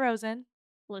 Alana Rosen,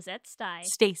 Lizette Stye,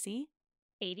 Stacy,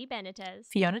 Adi Benitez,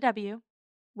 Fiona W.,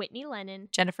 Whitney Lennon,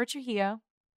 Jennifer Trujillo,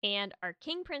 and our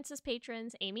King Princess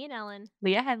patrons, Amy and Ellen,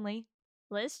 Leah Henley,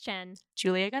 Liz Chen,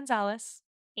 Julia Gonzalez,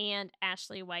 and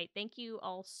Ashley White. Thank you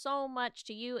all so much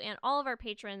to you and all of our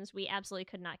patrons. We absolutely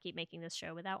could not keep making this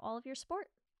show without all of your support.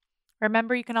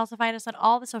 Remember, you can also find us on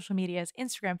all the social medias,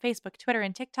 Instagram, Facebook, Twitter,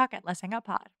 and TikTok at Let's Hang Out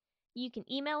Pod. You can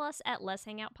email us at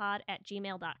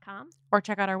letshangoutpod@gmail.com. Or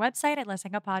check out our website at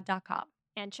letshangoutpod.com.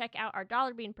 And check out our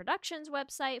Dollar Bean Productions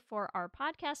website for our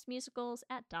podcast musicals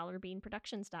at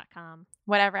dollarbeanproductions.com.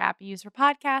 Whatever app you use for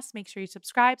podcasts, make sure you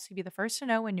subscribe so you'll be the first to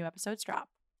know when new episodes drop.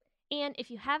 And if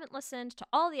you haven't listened to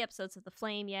all the episodes of The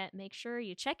Flame yet, make sure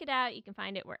you check it out. You can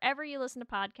find it wherever you listen to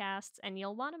podcasts, and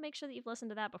you'll want to make sure that you've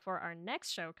listened to that before our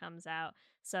next show comes out.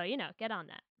 So, get on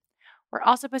that. We're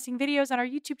also posting videos on our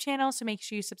YouTube channel, so make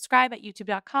sure you subscribe at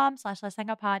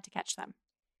youtube.com/letshangoutpod to catch them.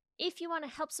 If you want to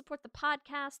help support the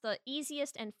podcast, the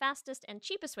easiest and fastest and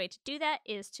cheapest way to do that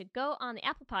is to go on the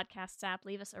Apple Podcasts app,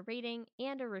 leave us a rating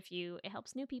and a review. It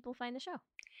helps new people find the show.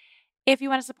 If you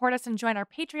want to support us and join our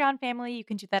Patreon family, you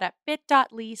can do that at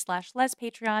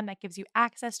bit.ly/lespatreon. That gives you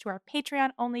access to our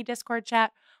Patreon-only Discord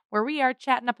chat, where we are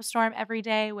chatting up a storm every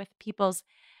day with people's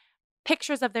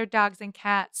pictures of their dogs and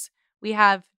cats. We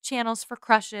have channels for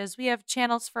crushes. We have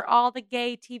channels for all the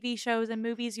gay TV shows and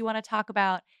movies you want to talk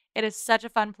about. It is such a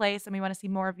fun place, and we want to see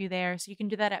more of you there. So you can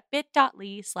do that at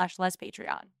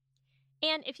bit.ly/lespatreon.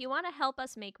 And if you want to help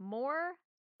us make more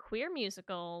queer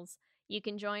musicals, you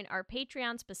can join our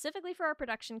Patreon specifically for our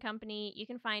production company. You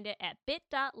can find it at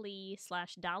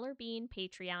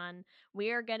bit.ly/$beanpatreon.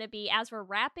 We are going to be, as we're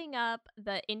wrapping up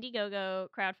the Indiegogo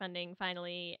crowdfunding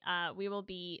finally, we will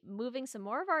be moving some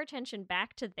more of our attention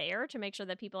back to there to make sure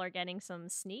that people are getting some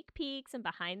sneak peeks and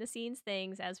behind the scenes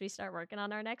things as we start working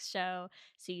on our next show.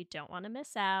 So you don't want to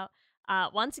miss out.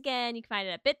 Once again, you can find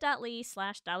it at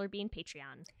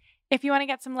bit.ly/$beanpatreon. If you want to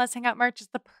get some Let's Hang Out merch,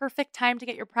 it's the perfect time to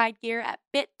get your Pride gear at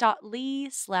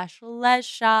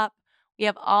bit.ly/lesshop. We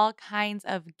have all kinds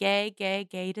of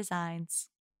gay designs.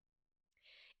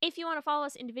 If you want to follow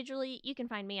us individually, you can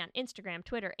find me on Instagram,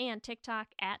 Twitter, and TikTok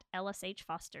at LSH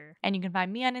Foster. And you can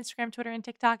find me on Instagram, Twitter, and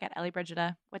TikTok at Ellie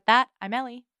Brigida. With that, I'm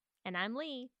Ellie. And I'm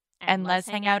Lee. And let's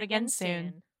hang out again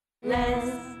soon.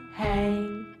 Let's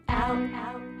hang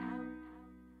out.